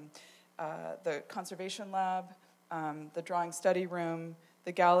the conservation lab, the drawing study room.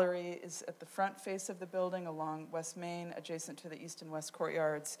 The gallery is at the front face of the building along West Main, adjacent to the east and west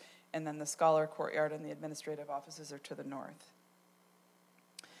courtyards, and then the scholar courtyard and the administrative offices are to the north.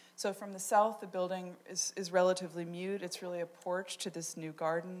 So from the south, the building is relatively mute. It's really a porch to this new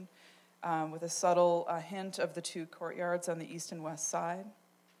garden with a subtle hint of the two courtyards on the east and west side.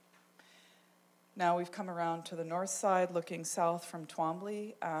 Now we've come around to the north side, looking south from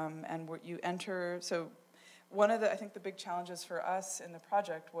Twombly, and where you enter. So one of the, I think the big challenges for us in the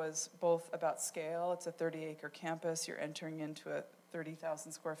project was both about scale. It's a 30-acre campus. You're entering into a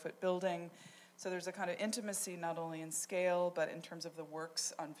 30,000 square foot building. So there's a kind of intimacy not only in scale, but in terms of the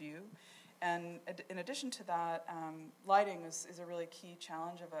works on view. And in addition to that, lighting is a really key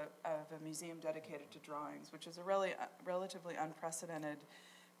challenge of a museum dedicated to drawings, which is a really relatively unprecedented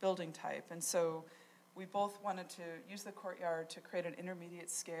building type. And so we both wanted to use the courtyard to create an intermediate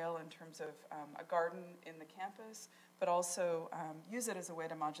scale in terms of a garden in the campus, but also use it as a way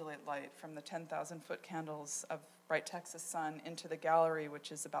to modulate light from the 10,000-foot candles of bright Texas sun into the gallery,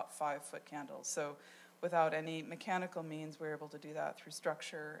 which is about 5-foot candles. So without any mechanical means, we're able to do that through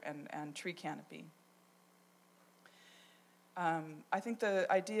structure and tree canopy. I think the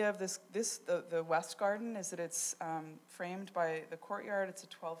idea of the West Garden is that it's framed by the courtyard. It's a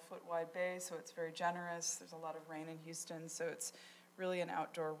 12-foot wide bay, so it's very generous. There's a lot of rain in Houston, so it's really an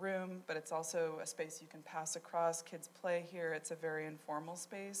outdoor room, but it's also a space you can pass across. Kids play here. It's a very informal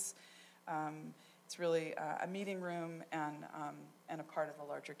space. It's really a meeting room and a part of the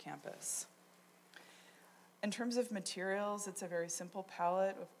larger campus. In terms of materials, it's a very simple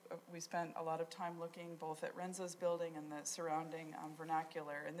palette. We spent a lot of time looking both at Renzo's building and the surrounding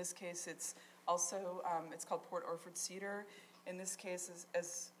vernacular. In this case, it's also, it's called Port Orford cedar. In this case,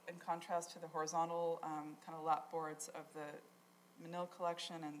 as in contrast to the horizontal kind of lap boards of the Menil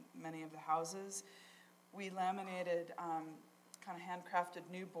Collection and many of the houses, we laminated kind of handcrafted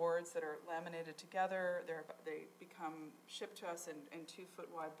new boards that are laminated together. They become shipped to us in 2-foot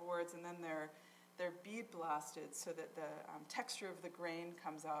wide boards, and then they're bead blasted so that the texture of the grain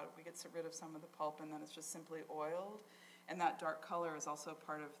comes out. We get rid of some of the pulp, and then it's just simply oiled. And that dark color is also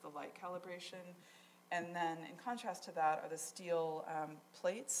part of the light calibration. And then in contrast to that are the steel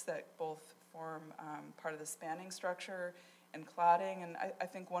plates that both form part of the spanning structure and cladding. And I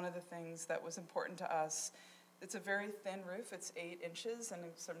think one of the things that was important to us, it's a very thin roof. It's 8 inches, and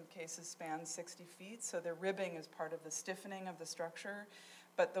in some cases spans 60 feet. So the ribbing is part of the stiffening of the structure.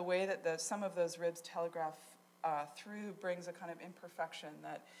 But the way that some of those ribs telegraph through brings a kind of imperfection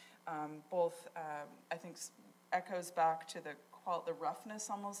that both, I think, echoes back to the roughness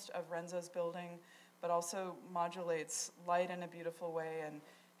almost of Renzo's building, but also modulates light in a beautiful way and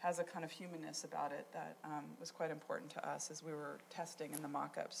has a kind of humanness about it that was quite important to us as we were testing in the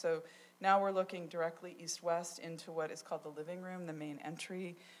mock-up. So now we're looking directly east-west into what is called the living room, the main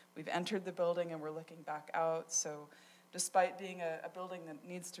entry. We've entered the building and we're looking back out. So despite being a building that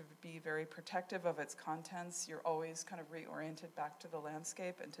needs to be very protective of its contents, you're always kind of reoriented back to the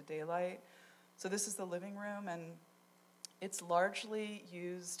landscape and to daylight. So this is the living room, and it's largely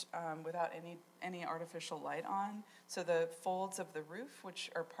used without any artificial light on. So the folds of the roof, which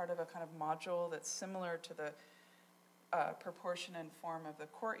are part of a kind of module that's similar to the proportion and form of the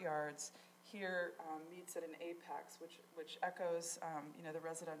courtyards, here meets at an apex, which echoes the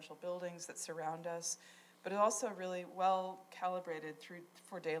residential buildings that surround us, but it's also really well calibrated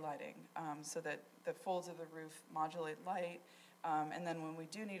for daylighting, so that the folds of the roof modulate light, and then when we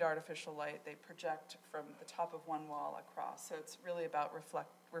do need artificial light, they project from the top of one wall across. So it's really about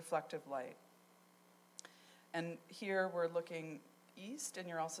reflective light. And here we're looking east, and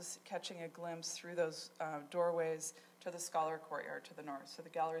you're also catching a glimpse through those doorways to the Scholar Courtyard to the north. So the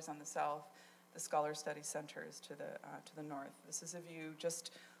gallery's on the south, the Scholar Study Center is to the north. This is a view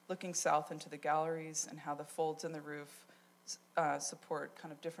just looking south into the galleries and how the folds in the roof support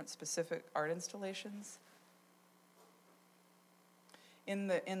kind of different specific art installations. In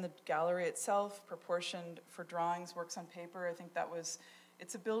the gallery itself, proportioned for drawings, works on paper, I think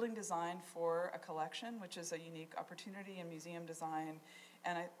it's a building designed for a collection, which is a unique opportunity in museum design.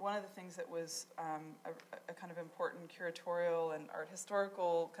 And one of the things that was a kind of important curatorial and art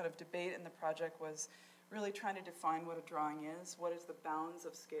historical kind of debate in the project was really trying to define what a drawing is, what is the bounds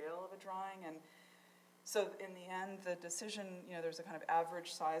of scale of a drawing. And so in the end, the decision, there's a kind of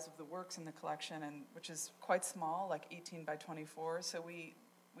average size of the works in the collection, and which is quite small, like 18 by 24. So we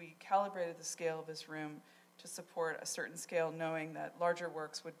calibrated the scale of this room to support a certain scale, knowing that larger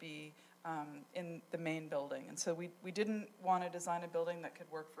works would be in the main building. And so we didn't want to design a building that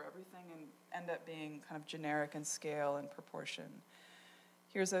could work for everything and end up being kind of generic in scale and proportion.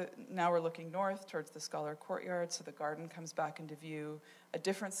 Now we're looking north towards the Scholar Courtyard, so the garden comes back into view. A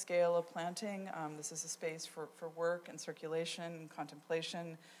different scale of planting. This is a space for work and circulation and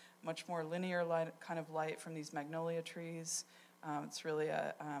contemplation, much more linear kind of light from these magnolia trees. It's really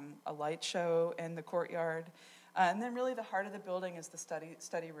a light show in the courtyard. And then really the heart of the building is the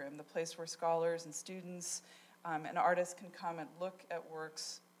study room, the place where scholars and students and artists can come and look at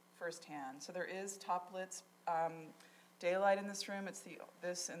works firsthand. So there is top-lit daylight in this room.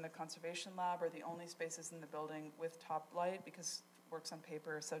 This and the conservation lab are the only spaces in the building with top light because works on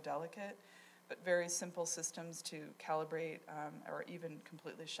paper are so delicate, but very simple systems to calibrate or even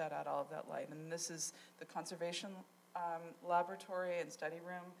completely shut out all of that light. And this is the conservation laboratory and study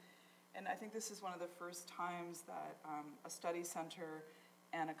room. And I think this is one of the first times that a study center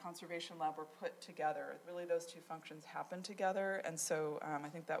and a conservation lab were put together. Really those two functions happen together. And so I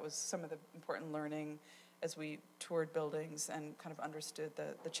think that was some of the important learning as we toured buildings and kind of understood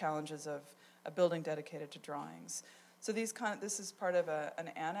the challenges of a building dedicated to drawings. So this is part of an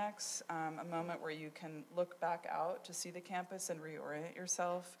annex, a moment where you can look back out to see the campus and reorient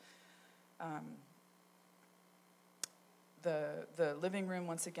yourself. The living room,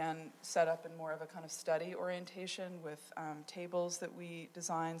 once again, set up in more of a kind of study orientation with tables that we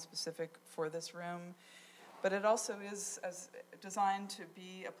designed specific for this room. But it also is designed to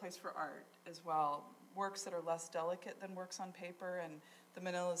be a place for art as well, works that are less delicate than works on paper, and the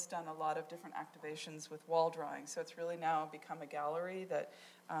Menil has done a lot of different activations with wall drawing, so it's really now become a gallery that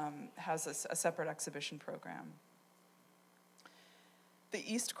has a separate exhibition program. The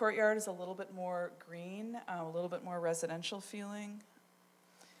east courtyard is a little bit more green, a little bit more residential feeling.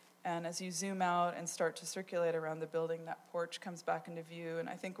 And as you zoom out and start to circulate around the building, that porch comes back into view. And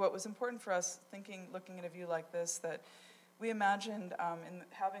I think what was important for us, looking at a view like this, that we imagined in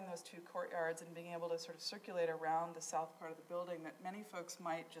having those two courtyards and being able to sort of circulate around the south part of the building, that many folks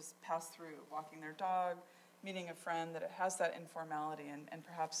might just pass through, walking their dog, meeting a friend, that it has that informality. And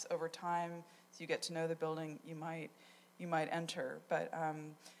perhaps over time, as you get to know the building, you might enter. But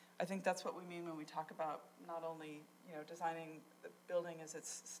I think that's what we mean when we talk about not only designing the building as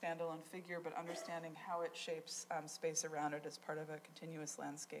its standalone figure, but understanding how it shapes space around it as part of a continuous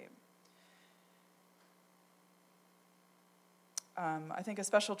landscape. I think a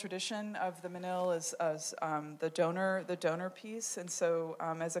special tradition of the Menil is the donor piece, and so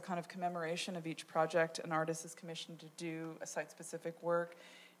as a kind of commemoration of each project, an artist is commissioned to do a site-specific work.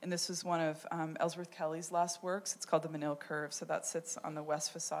 And this was one of Ellsworth Kelly's last works. It's called the Menil Curve, so that sits on the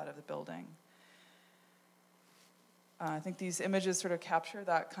west facade of the building. I think these images sort of capture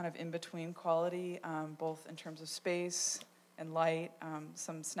that kind of in-between quality, both in terms of space and light,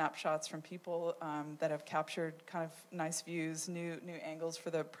 some snapshots from people that have captured kind of nice views, new angles for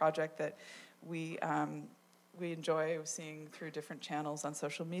the project that we enjoy seeing through different channels on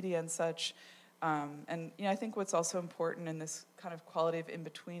social media and such. And I think what's also important in this kind of quality of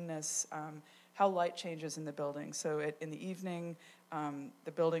in-betweenness, how light changes in the building. So in the evening,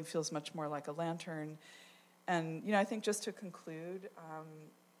 the building feels much more like a lantern. And I think just to conclude,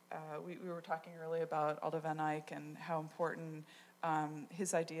 we were talking earlier about Aldo van Eyck and how important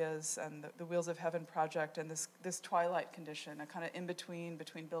his ideas and the Wheels of Heaven project and this twilight condition, a kind of in-between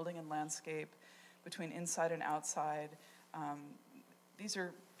between building and landscape, between inside and outside. These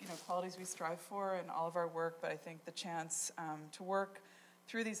are qualities we strive for in all of our work, but I think the chance to work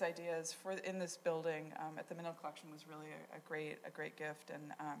through these ideas in this building at the Menil Collection was really a great gift,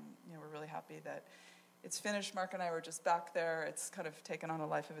 and we're really happy that it's finished. Mark and I were just back there. It's kind of taken on a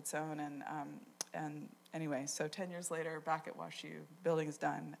life of its own, and anyway, so 10 years later, back at WashU, building is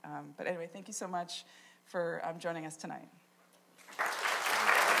done. But anyway, thank you so much for joining us tonight.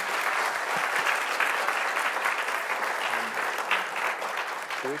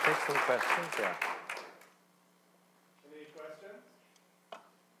 Should we take some questions? Yeah. Any questions?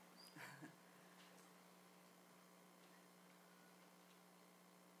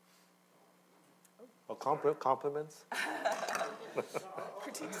 Or compliments?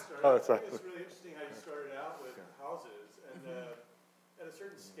 Critiques. Oh, sorry. I think it's really interesting how you started out with houses, and at a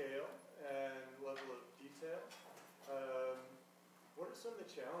certain scale and level of detail. What are some of the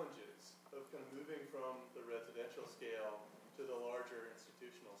challenges of kind of moving from the residential scale to the larger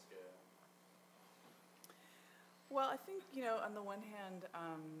institutional scale? Well, I think, on the one hand,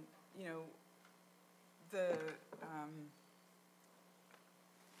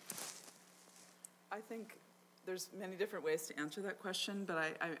 I think there's many different ways to answer that question, but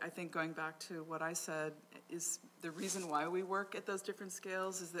I think going back to what I said is the reason why we work at those different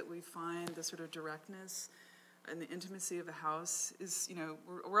scales is that we find the sort of directness and the intimacy of a house is,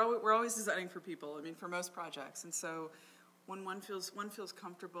 we're always designing for people, for most projects. And so when one feels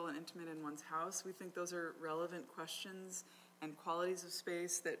comfortable and intimate in one's house, we think those are relevant questions and qualities of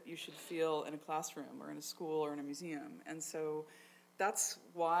space that you should feel in a classroom or in a school or in a museum. And so that's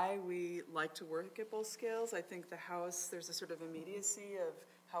why we like to work at both scales. I think the house, there's a sort of immediacy of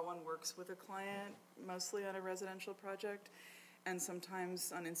how one works with a client, mostly on a residential project. And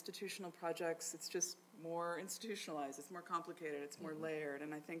sometimes on institutional projects, it's just more institutionalized, it's more complicated, it's more layered.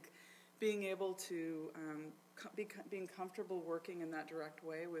 And I think being able to, being comfortable working in that direct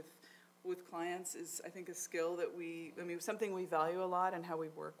way with clients is, I think, a skill that something we value a lot in how we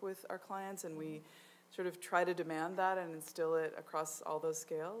work with our clients, and we sort of try to demand that and instill it across all those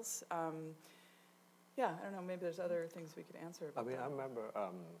scales. I don't know, maybe there's other things we could answer about that. I remember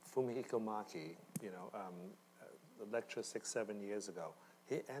Fumihiko Maki, the lecture 6-7 years ago,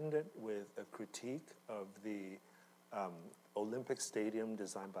 he ended with a critique of the Olympic Stadium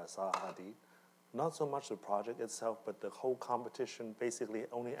designed by Zaha Hadid. Not so much the project itself, but the whole competition basically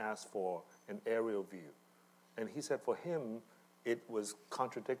only asked for an aerial view. And he said for him, it was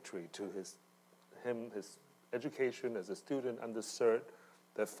contradictory to his education as a student under CERT,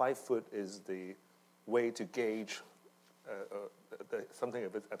 that 5 foot is the way to gauge something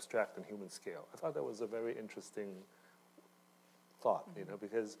of its abstract and human scale. I thought that was a very interesting thought, you know,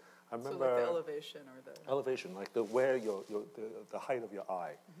 because I remember... So like the elevation or the... Elevation, like the height of your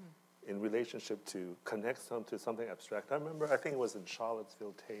eye in relationship to connect to something abstract. I remember, I think it was in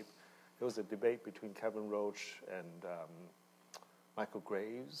Charlottesville tape, there was a debate between Kevin Roach and Michael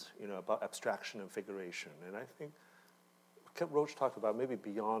Graves, you know, about abstraction and figuration. And I think Roach talked about maybe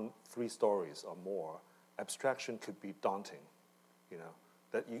beyond 3 stories or more, abstraction could be daunting, you know,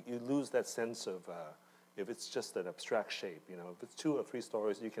 that you lose that sense of, if it's just an abstract shape, you know, if it's 2 or 3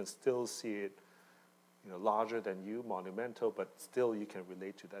 stories, you can still see it, you know, larger than you, monumental, but still you can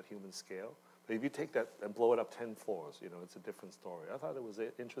relate to that human scale. But if you take that and blow it up 10 floors, you know, it's a different story. I thought it was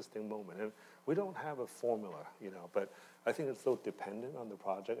an interesting moment. And we don't have a formula, you know, but I think it's so dependent on the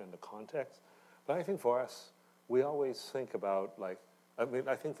project and the context. But I think for us, we always think about, like, I mean,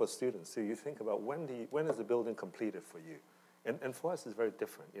 I think for students, too, you think about when is the building completed for you? And for us, it's very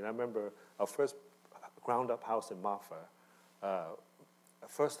different. You know, I remember our first ground-up house in Marfa. The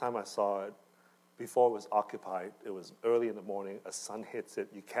first time I saw it, before it was occupied, it was early in the morning, a sun hits it,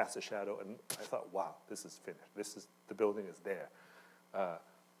 you cast a shadow, and I thought, wow, this is finished. The building is there.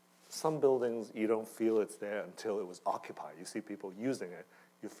 Some buildings, you don't feel it's there until it was occupied. You see people using it,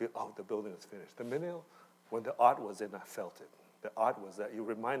 you feel, oh, the building is finished. The Menil, when the art was in, I felt it. The art was that it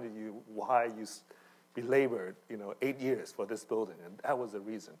reminded you why you belabored, you know, 8 years for this building, and that was the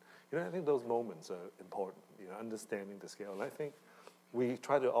reason. You know, I think those moments are important, you know, understanding the scale. And I think we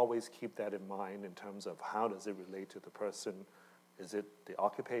try to always keep that in mind in terms of how does it relate to the person. Is it the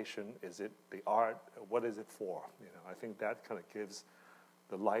occupation? Is it the art? What is it for? You know, I think that kind of gives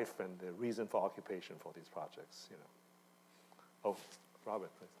the life and the reason for occupation for these projects, you know. Oh,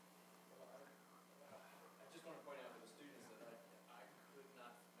 Robert, please. I just want to point out to the students that I could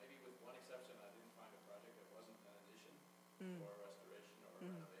not, maybe with one exception, I didn't find a project that wasn't an addition or a restoration or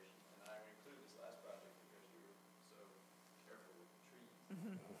a renovation. And I included this last project because you were so careful with the trees.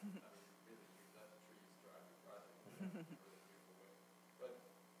 I mean, really, you let the trees drive your project in a really beautiful way. But,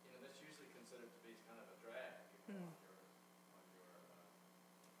 you know, that's usually considered to be kind of a drag, you know, on your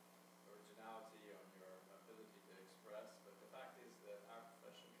originality, on your ability to express. But the fact is that our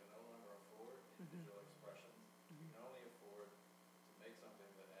profession can no longer afford individual expressions. We can only afford to make something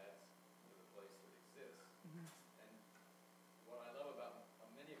that adds to the place that exists. And what I love about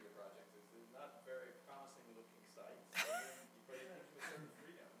many of your projects is they're not very promising looking sites. But it gives you a certain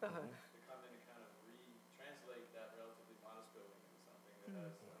freedom to come in and kind of translate that relatively modest building into something that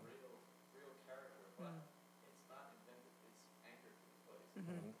has a real character, but it's not invented, it's anchored to the place.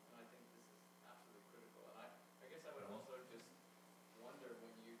 And I think this is absolutely critical. And I guess I would also just wonder,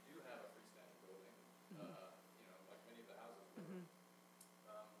 when you do have a freestanding building, you know, like many of the houses were,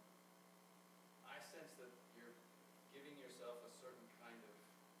 I sense that you're giving yourself a certain kind of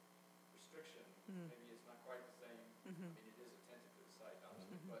restriction. Maybe it's not quite the same. I mean, it is attentive to the site,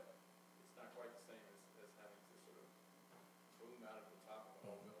 obviously, but it's not quite the same as having to sort of boom out of the top of the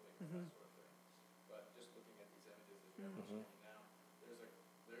whole building and that sort of thing. But just looking at these images that you're showing now,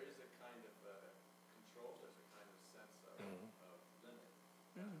 there is a kind of control. There's a kind of sense of limit.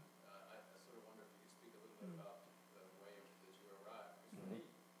 And, I sort of wonder if you could speak a little bit about the way that you arrived. Because for me,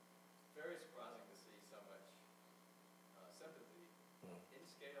 it's very surprising to see so much sympathy in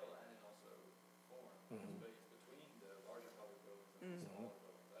scale and in also form. Space between the larger public buildings and the smaller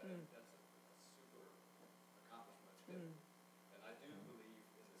buildings. I think that's a super accomplishment. And I do believe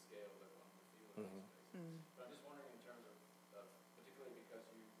in the scale that one would feel in these spaces. But I'm just wondering, in terms of particularly because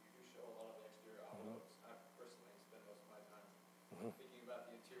you do show a lot of the exterior envelopes. I personally spend most of my time thinking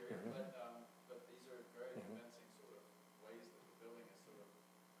about the interior, but these are very convincing sort of ways that the building is sort of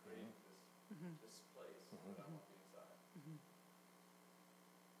creating this place that I want to be inside.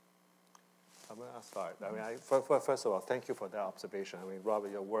 I'm going to start. I mean, first of all, thank you for that observation. I mean,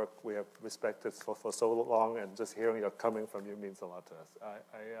 Robert, your work we have respected for so long, and just hearing it coming from you means a lot to us.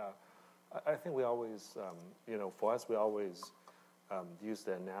 I think we always, you know, for us, we always use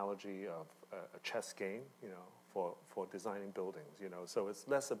the analogy of a chess game, you know, for designing buildings, you know. So it's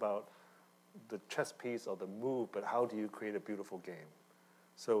less about the chess piece or the move, but how do you create a beautiful game?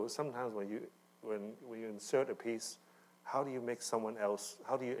 So sometimes when you insert a piece, how do you make someone else,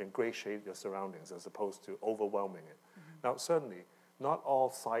 how do you ingratiate your surroundings as opposed to overwhelming it? Now, certainly, not all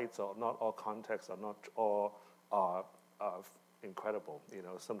sites or not all contexts are not all are incredible. You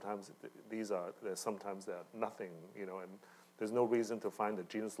know, sometimes there's sometimes they're nothing, you know, and there's no reason to find the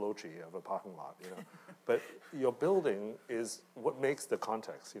Ginés Garrido of a parking lot, you know. But your building is what makes the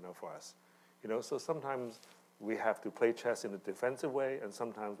context, you know, for us. You know, so sometimes we have to play chess in a defensive way, and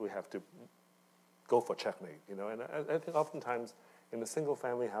sometimes we have to go for checkmate, you know. And I think oftentimes in the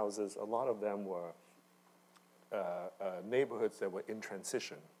single-family houses, a lot of them were neighborhoods that were in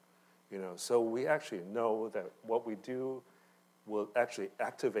transition, you know. So we actually know that what we do will actually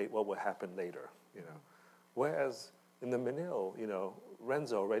activate what will happen later, you know. Whereas in the Menil, you know,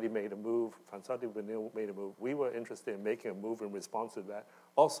 Renzo already made a move, Fuensanta Menil made a move. We were interested in making a move in response to that,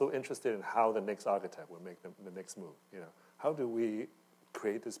 also interested in how the next architect will make the next move, you know. How do we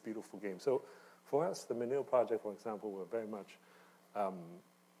create this beautiful game? So for us, the Menil project, for example, we're very much,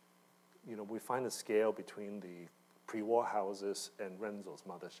 you know, we find a scale between the pre-war houses and Renzo's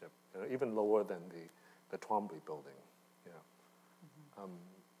mothership, you know, even lower than the Twombly building, you know.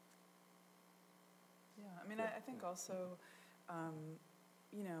 Yeah, I mean, I think also,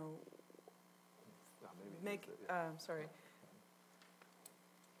 you know, sorry.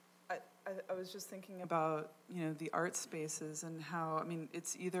 I was just thinking about, you know, the art spaces and how, I mean,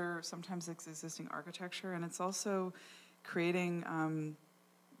 it's either sometimes it's existing architecture, and it's also creating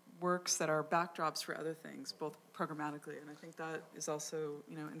works that are backdrops for other things, both programmatically, and I think that is also,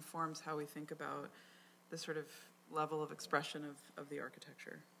 you know, informs how we think about the sort of level of expression of the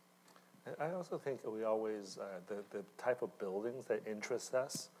architecture. I also think we always, the type of buildings that interest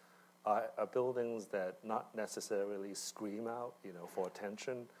us are buildings that not necessarily scream out, you know, for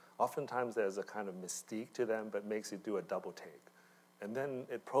attention. Oftentimes there's a kind of mystique to them, but makes you do a double take. And then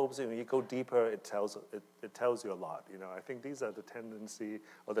it probes you, when you go deeper, it tells you a lot. You know, I think these are the tendency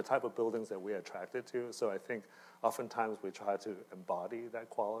or the type of buildings that we're attracted to. So I think oftentimes we try to embody that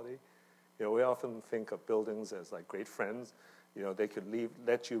quality. You know, we often think of buildings as like great friends. You know, they could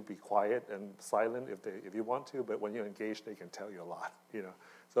let you be quiet and silent if you want to, but when you're engaged, they can tell you a lot, you know.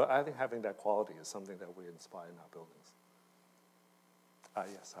 So I think having that quality is something that we inspire in our buildings.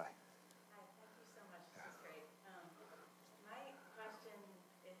 Yes, hi. Hi, thank you so much. This is great. My question is,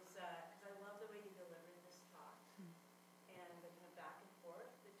 because I love the way you delivered this talk and the kind of back and forth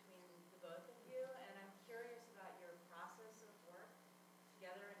between the both of you, and I'm curious about your process of work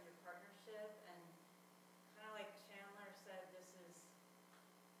together and your partnership, and kind of like Chandler said, this is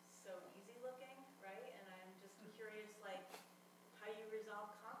so easy looking, right? And I'm just curious, like, how you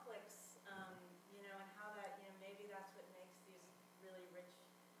resolve conflicts, you know, and how that, you know, maybe that's what makes these really rich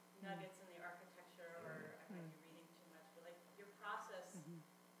nuggets in the architecture, or I might be reading too much, but like your process,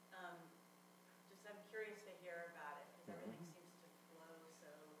 just I'm curious to hear about it, because everything seems to flow so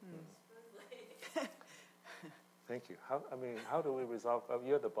smoothly. Thank you. How do we resolve?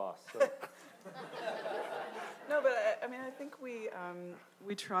 You're the boss. So. No, but I mean, I think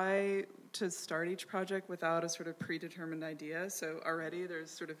we try to start each project without a sort of predetermined idea. So already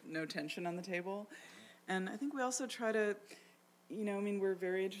there's sort of no tension on the table. And I think we also try to, you know, I mean, we're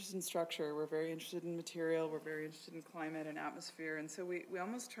very interested in structure. We're very interested in material. We're very interested in climate and atmosphere. And so we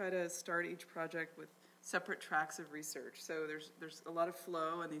almost try to start each project with separate tracks of research. So there's a lot of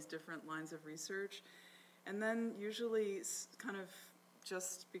flow in these different lines of research. And then usually kind of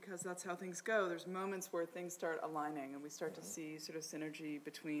just because that's how things go, there's moments where things start aligning and we start to see sort of synergy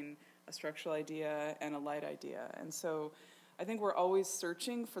between a structural idea and a light idea. And so I think we're always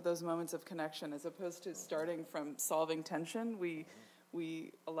searching for those moments of connection as opposed to starting from solving tension.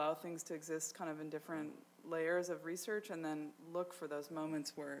 We allow things to exist kind of in different layers of research and then look for those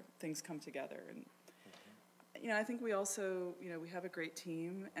moments where things come together. And you know, I think we also, you know, we have a great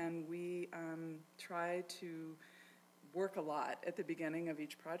team, and we try to work a lot at the beginning of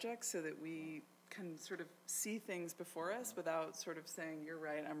each project so that we can sort of see things before us without sort of saying, you're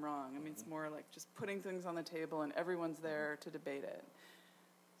right, I'm wrong. I mean, it's more like just putting things on the table and everyone's there to debate it.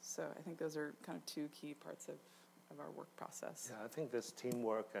 So I think those are kind of two key parts of our work process. Yeah, I think this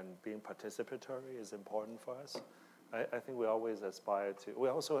teamwork and being participatory is important for us. I think we always aspire to, we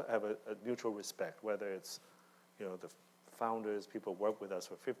also have a mutual respect, whether it's, you know, the founders, people work with us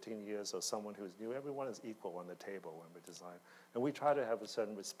for 15 years, or someone who's new. Everyone is equal on the table when we design. And we try to have a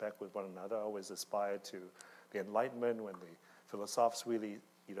certain respect with one another, always aspire to the Enlightenment, when the philosophers really,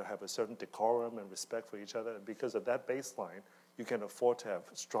 you know, have a certain decorum and respect for each other. And because of that baseline, you can afford to have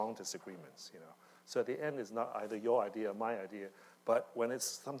strong disagreements, you know. So at the end, it's not either your idea or my idea, but when it's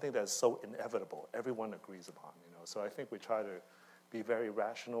something that's so inevitable, everyone agrees upon, you know. So I think we try to be very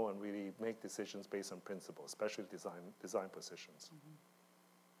rational and really make decisions based on principles, especially design positions. Mm-hmm.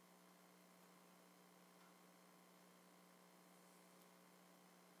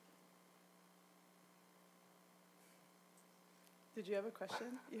 Did you have a question?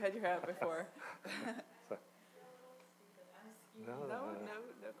 You had your hand before. I'm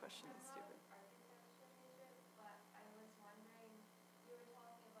No questions, Stephen. But I was wondering, you were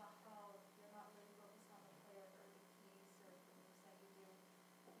talking about how you're not really focused on the play or the piece or the moves that you do.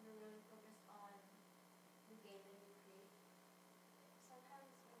 You're really focused on the game that you create. Sometimes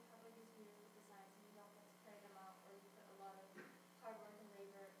when you have like these beautiful designs and you don't get to carry them out, or you put a lot of hard work and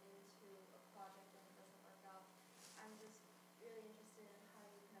labor into a project and it doesn't work out, I'm just really interested in how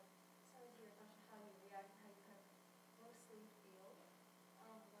you kind of, sorry to your question, how you react and how you kind of mostly feel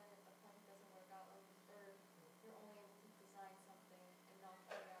when a project doesn't work out, or you're only able to design something and not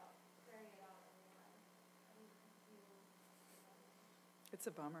carry it out in real life. How do you feel? It's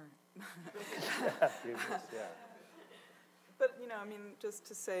a bummer. Yeah. But, I mean, just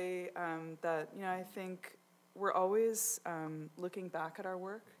to say that, I think we're always looking back at our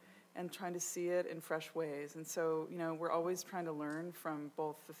work and trying to see it in fresh ways. And so, we're always trying to learn from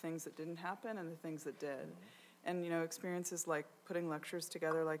both the things that didn't happen and the things that did. And, experiences like putting lectures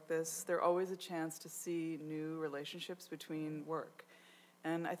together like this, they're always a chance to see new relationships between work.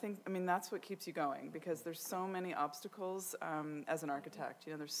 And I think, that's what keeps you going, because there's so many obstacles as an architect.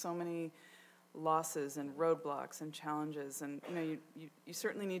 There's so many losses and roadblocks and challenges. And, you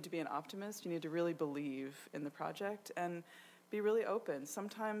certainly need to be an optimist. You need to really believe in the project and be really open.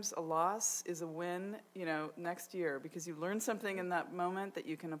 Sometimes a loss is a win, next year, because you learn something in that moment that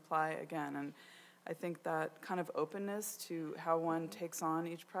you can apply again. And I think that kind of openness to how one takes on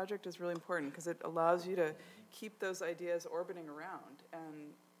each project is really important, because it allows you to keep those ideas orbiting around,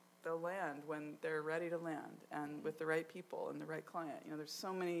 and they'll land when they're ready to land, and with the right people and the right client. There's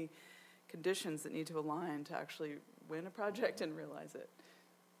so many conditions that need to align to actually win a project and realize it.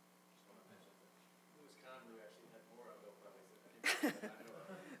 Just want to mention that Louis Kahn, who actually had more uphill projects than anybody that I know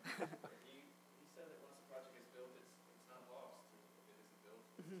of, he said that once a project is built, it's not lost if it isn't built.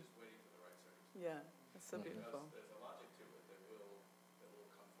 It's just waiting for the right circumstances. Yeah, that's so beautiful. Because there's a logic to it that will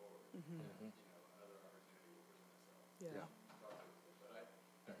come forward. Another opportunity will present itself. Yeah. Talk to it. But I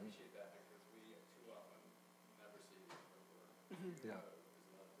appreciate that, because we too often never see where Yeah. there's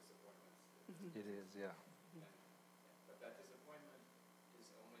a lot of disappointments. It is, yeah. But that disappointment is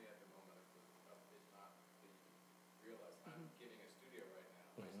only at the moment of it not being realized. I'm giving a studio right now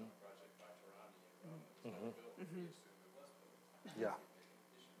based on a project by Tarani in Rome that was never built. We assumed it was built. Yeah.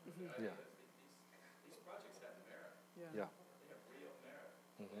 But the idea that these projects have merit. Yeah. They have real merit.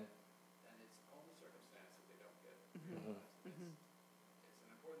 And it's only circumstance that they don't get realized. It's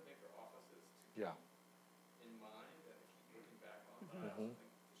an important thing for offices to keep in mind and to keep looking back on. But I also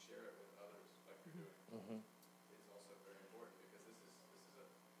think to share it with others like you're doing is also very important, because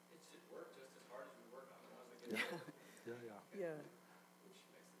it should work just as hard as we work on the ones that get built. Yeah. Which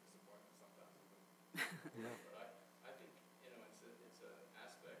makes the disappointment sometimes even. Yeah. But I think, it's an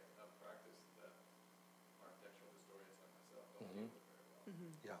aspect of practice that architectural historians like myself don't deal with very well.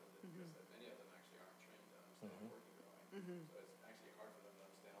 Yeah. Because many of them actually aren't trained to understand working drawing. So it's actually hard for them to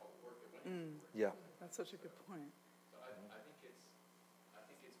understand all the work that went into work. Yeah. That's such a good point. So I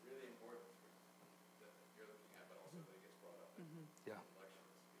think it's really important that you're looking at, but also that it gets brought up in lectures,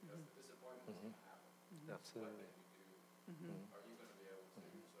 because the disappointment is going to happen. Absolutely. What then you do, are you going to be able to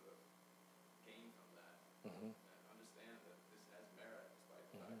sort of gain from that and understand that this has merit despite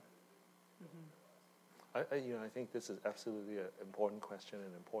the fact that it didn't realize? I think this is absolutely an important question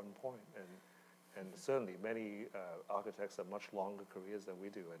and an important point, and certainly many architects have much longer careers than we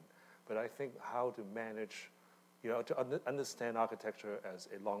do, but I think how to manage, to understand architecture as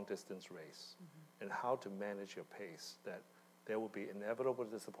a long-distance race, and how to manage your pace, that there will be inevitable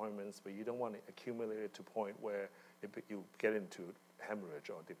disappointments, but you don't want to accumulate it to a point where you get into hemorrhage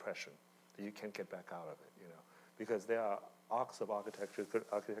or depression, that you can't get back out of it, because there are arcs of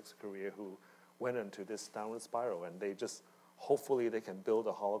architects' career who went into this downward spiral, and hopefully they can build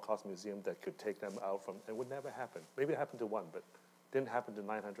a Holocaust museum that could take them out from, it would never happen. Maybe it happened to one, but didn't happen to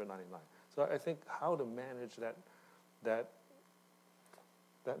 999. So I think how to manage that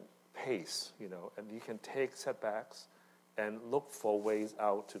pace, and you can take setbacks and look for ways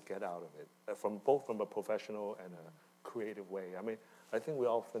out to get out of it, both from a professional and a creative way. I think we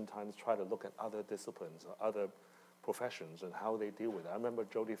oftentimes try to look at other disciplines or other professions and how they deal with it. I remember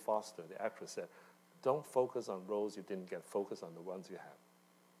Jodie Foster, the actress, said, don't focus on roles you didn't get, focus on the ones you have.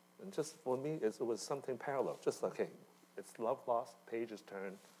 And just for me, it was something parallel, just like, hey, it's love lost, pages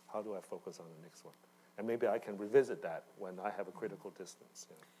turned, how do I focus on the next one? And maybe I can revisit that when I have a critical distance.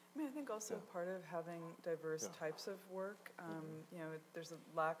 I think also part of having diverse types of work, there's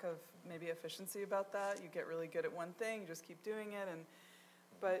a lack of maybe efficiency about that. You get really good at one thing, you just keep doing it.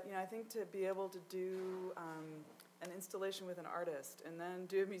 But I think to be able to do an installation with an artist, and then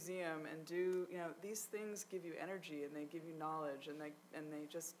do a museum, and do, these things give you energy, and they give you knowledge, and they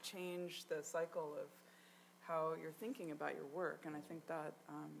just change the cycle of how you're thinking about your work. And I think that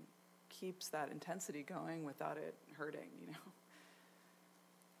keeps that intensity going without it hurting,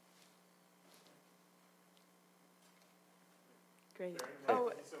 Great.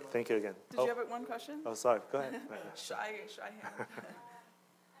 Oh, thank you again. Did you have one question? Oh, sorry. Go ahead. Shy hand.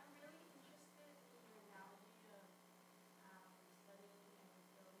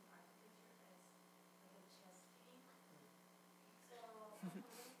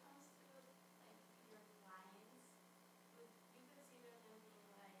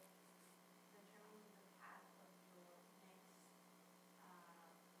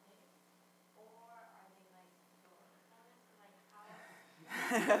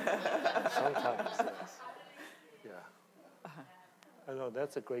 Sometimes, yes. Yeah. I know,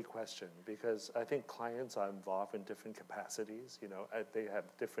 that's a great question, because I think clients are involved in different capacities, they have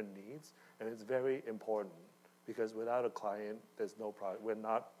different needs, and it's very important, because without a client, there's no product.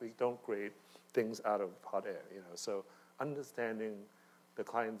 We don't create things out of hot air, so understanding the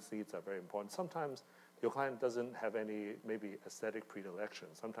client's needs are very important. Sometimes your client doesn't have any maybe aesthetic predilection.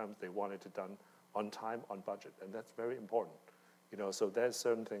 Sometimes they want it done on time, on budget, and that's very important. So there's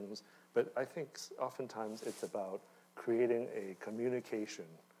certain things, but I think oftentimes it's about creating a communication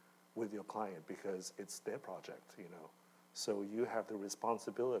with your client, because it's their project, So you have the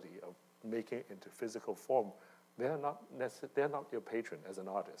responsibility of making it into physical form. They're not your patron as an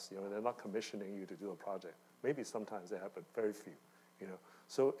artist, they're not commissioning you to do a project. Maybe sometimes they have, but very few,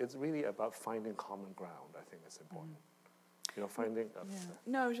 So it's really about finding common ground, I think is important. Finding...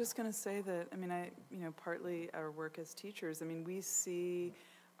 No, I was just going to say that, partly our work as teachers, we see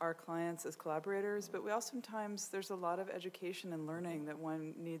our clients as collaborators, but we also sometimes, there's a lot of education and learning that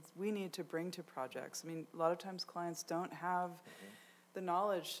we need to bring to projects. A lot of times clients don't have the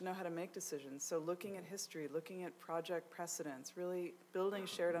knowledge to know how to make decisions. So looking at history, looking at project precedents, really building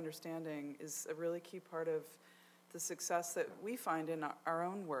shared understanding is a really key part of the success that we find in our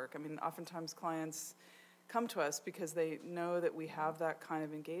own work. Oftentimes clients come to us because they know that we have that kind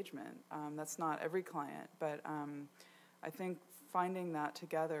of engagement. That's not every client, but I think finding that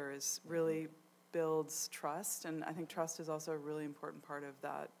together really builds trust, and I think trust is also a really important part of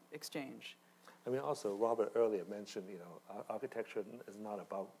that exchange. Also, Robert earlier mentioned, architecture is not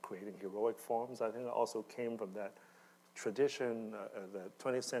about creating heroic forms. I think it also came from that tradition, the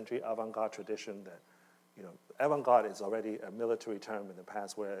 20th century avant-garde tradition that, avant-garde is already a military term in the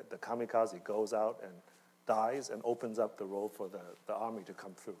past, where the kamikaze goes out and dies and opens up the road for the army to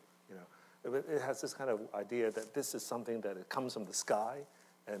come through. It has this kind of idea that this is something that it comes from the sky,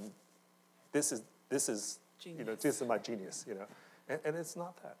 and this is genius. This is my genius. And it's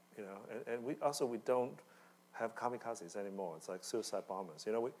not that. And we don't have kamikazes anymore. It's like suicide bombers.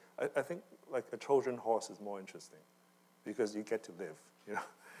 I think like a Trojan horse is more interesting, because you get to live.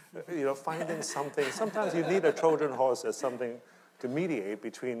 Finding something. Sometimes you need a Trojan horse as something to mediate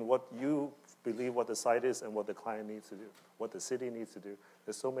between what you believe what the site is and what the client needs to do, what the city needs to do.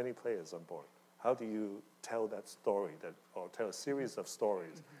 There's so many players on board. How do you tell that story, or tell a series of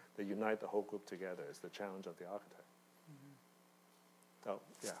stories that unite the whole group together is the challenge of the architect. Oh,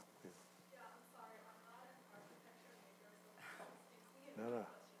 yeah. Please. Yeah, I'm sorry, I'm not an architecture major, so excuse me if No. my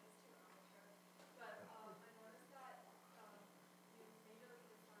question is too amateur. But I noticed that you majorly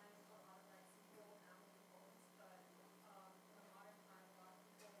design a lot of single family homes, but in the modern time, a lot of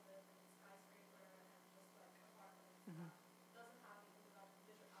people live in skyscraper and just apartments. Doesn't have even the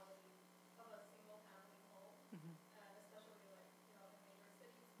visuality of a single family home, and especially in major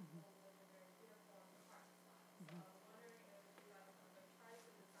cities, people live in very uniform apartment styles. So I was wondering if you guys try to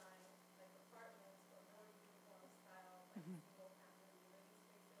design apartments or more uniform style, single family living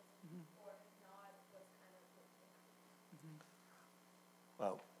spaces, or if not, what's kind of looking at?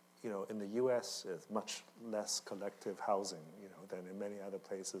 Well, in the U.S., it's much less collective housing, than in many other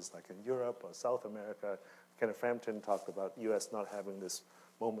places, like in Europe or South America. Kenneth Frampton talked about U.S. not having this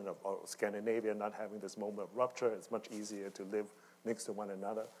moment of, or Scandinavia not having this moment of rupture. It's much easier to live next to one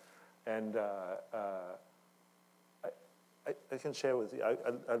another. And I can share with you,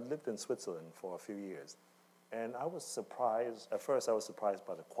 I lived in Switzerland for a few years, and I was surprised. At first, I was surprised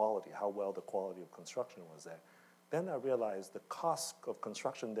by the quality, how well the quality of construction was there. Then I realized the cost of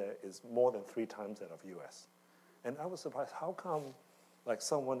construction there is more than 3 times that of U.S. And I was surprised, how come like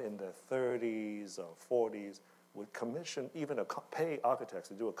someone in their 30s or 40s would commission, even pay architects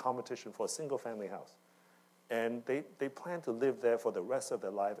to do a competition for a single-family house. And they plan to live there for the rest of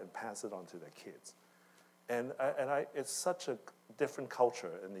their life and pass it on to their kids. And it's such a different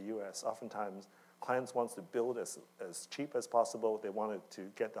culture in the U.S. Oftentimes, Clients want to build as cheap as possible. They wanted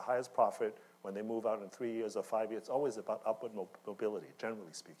to get the highest profit when they move out in 3 years or 5 years. It's always about upward mobility,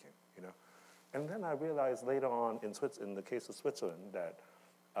 generally speaking, you know. And then I realized later on in the case of Switzerland that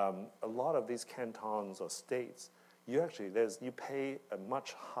a lot of these cantons or states, you pay a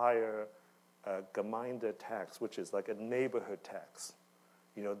much higher Gemeinde tax, which is like a neighborhood tax,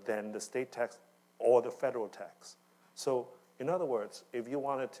 you know, than the state tax or the federal tax. So in other words, if you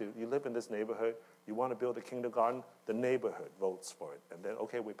live in this neighborhood, you want to build a kindergarten, the neighborhood votes for it. And then,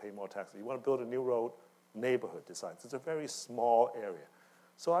 okay, we pay more taxes. You want to build a new road, neighborhood decides. It's a very small area.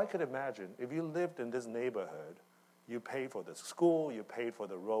 So I could imagine if you lived in this neighborhood, you pay for the school, you paid for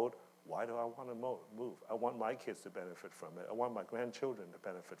the road. Why do I want to move? I want my kids to benefit from it. I want my grandchildren to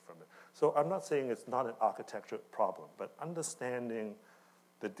benefit from it. So I'm not saying it's not an architecture problem, but understanding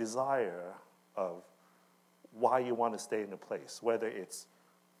the desire of why you want to stay in a place, whether it's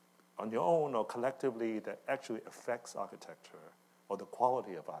on your own or collectively, that actually affects architecture or the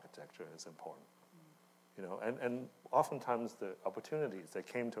quality of architecture is important. You know, and oftentimes the opportunities that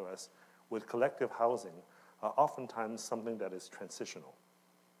came to us with collective housing are oftentimes something that is transitional.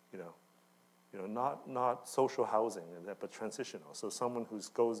 You know, not social housing, but transitional. So someone who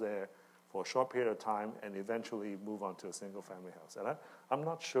goes there for a short period of time and eventually move on to a single-family house. And I'm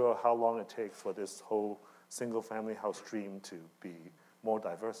not sure how long it takes for this whole single-family house stream to be more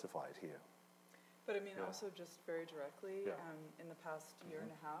diversified here. But I mean, also just very directly, in the past year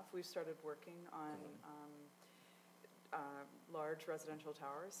and a half, we've started working on large residential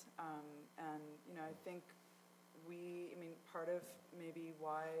towers. And, you know, I think part of maybe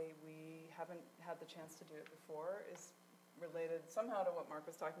why we haven't had the chance to do it before is related somehow to what Mark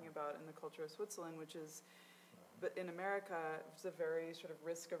was talking about in the culture of Switzerland, which is, but in America, it's a very sort of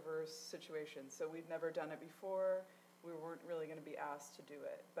risk-averse situation. So we'd never done it before. We weren't really going to be asked to do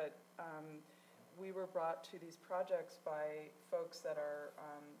it. But we were brought to these projects by folks that are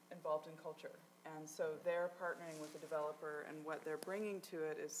involved in culture. And so they're partnering with the developer, and what they're bringing to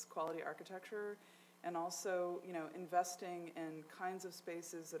it is quality architecture, and also, you know, investing in kinds of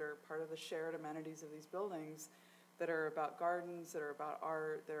spaces that are part of the shared amenities of these buildings, that are about gardens, that are about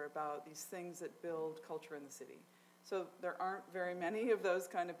art, that are about these things that build culture in the city. So there aren't very many of those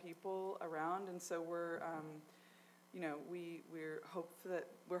kind of people around, and so we're, you know, we're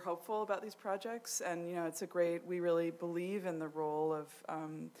hopeful about these projects, and you know, we really believe in the role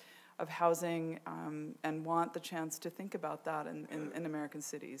of housing, and want the chance to think about that in American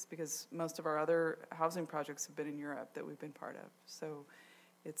cities, because most of our other housing projects have been in Europe that we've been part of. So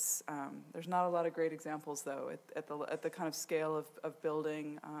it's there's not a lot of great examples though at the kind of scale of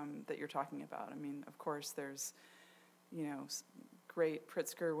building that you're talking about. I mean, of course, there's, you know, great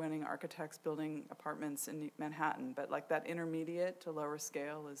Pritzker-winning architects building apartments in Manhattan, but like that intermediate to lower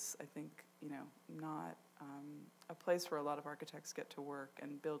scale is, I think, you know, not a place where a lot of architects get to work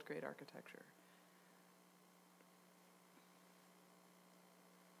and build great architecture.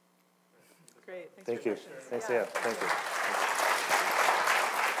 Great, thanks for your questions. Thanks, yeah, thank you.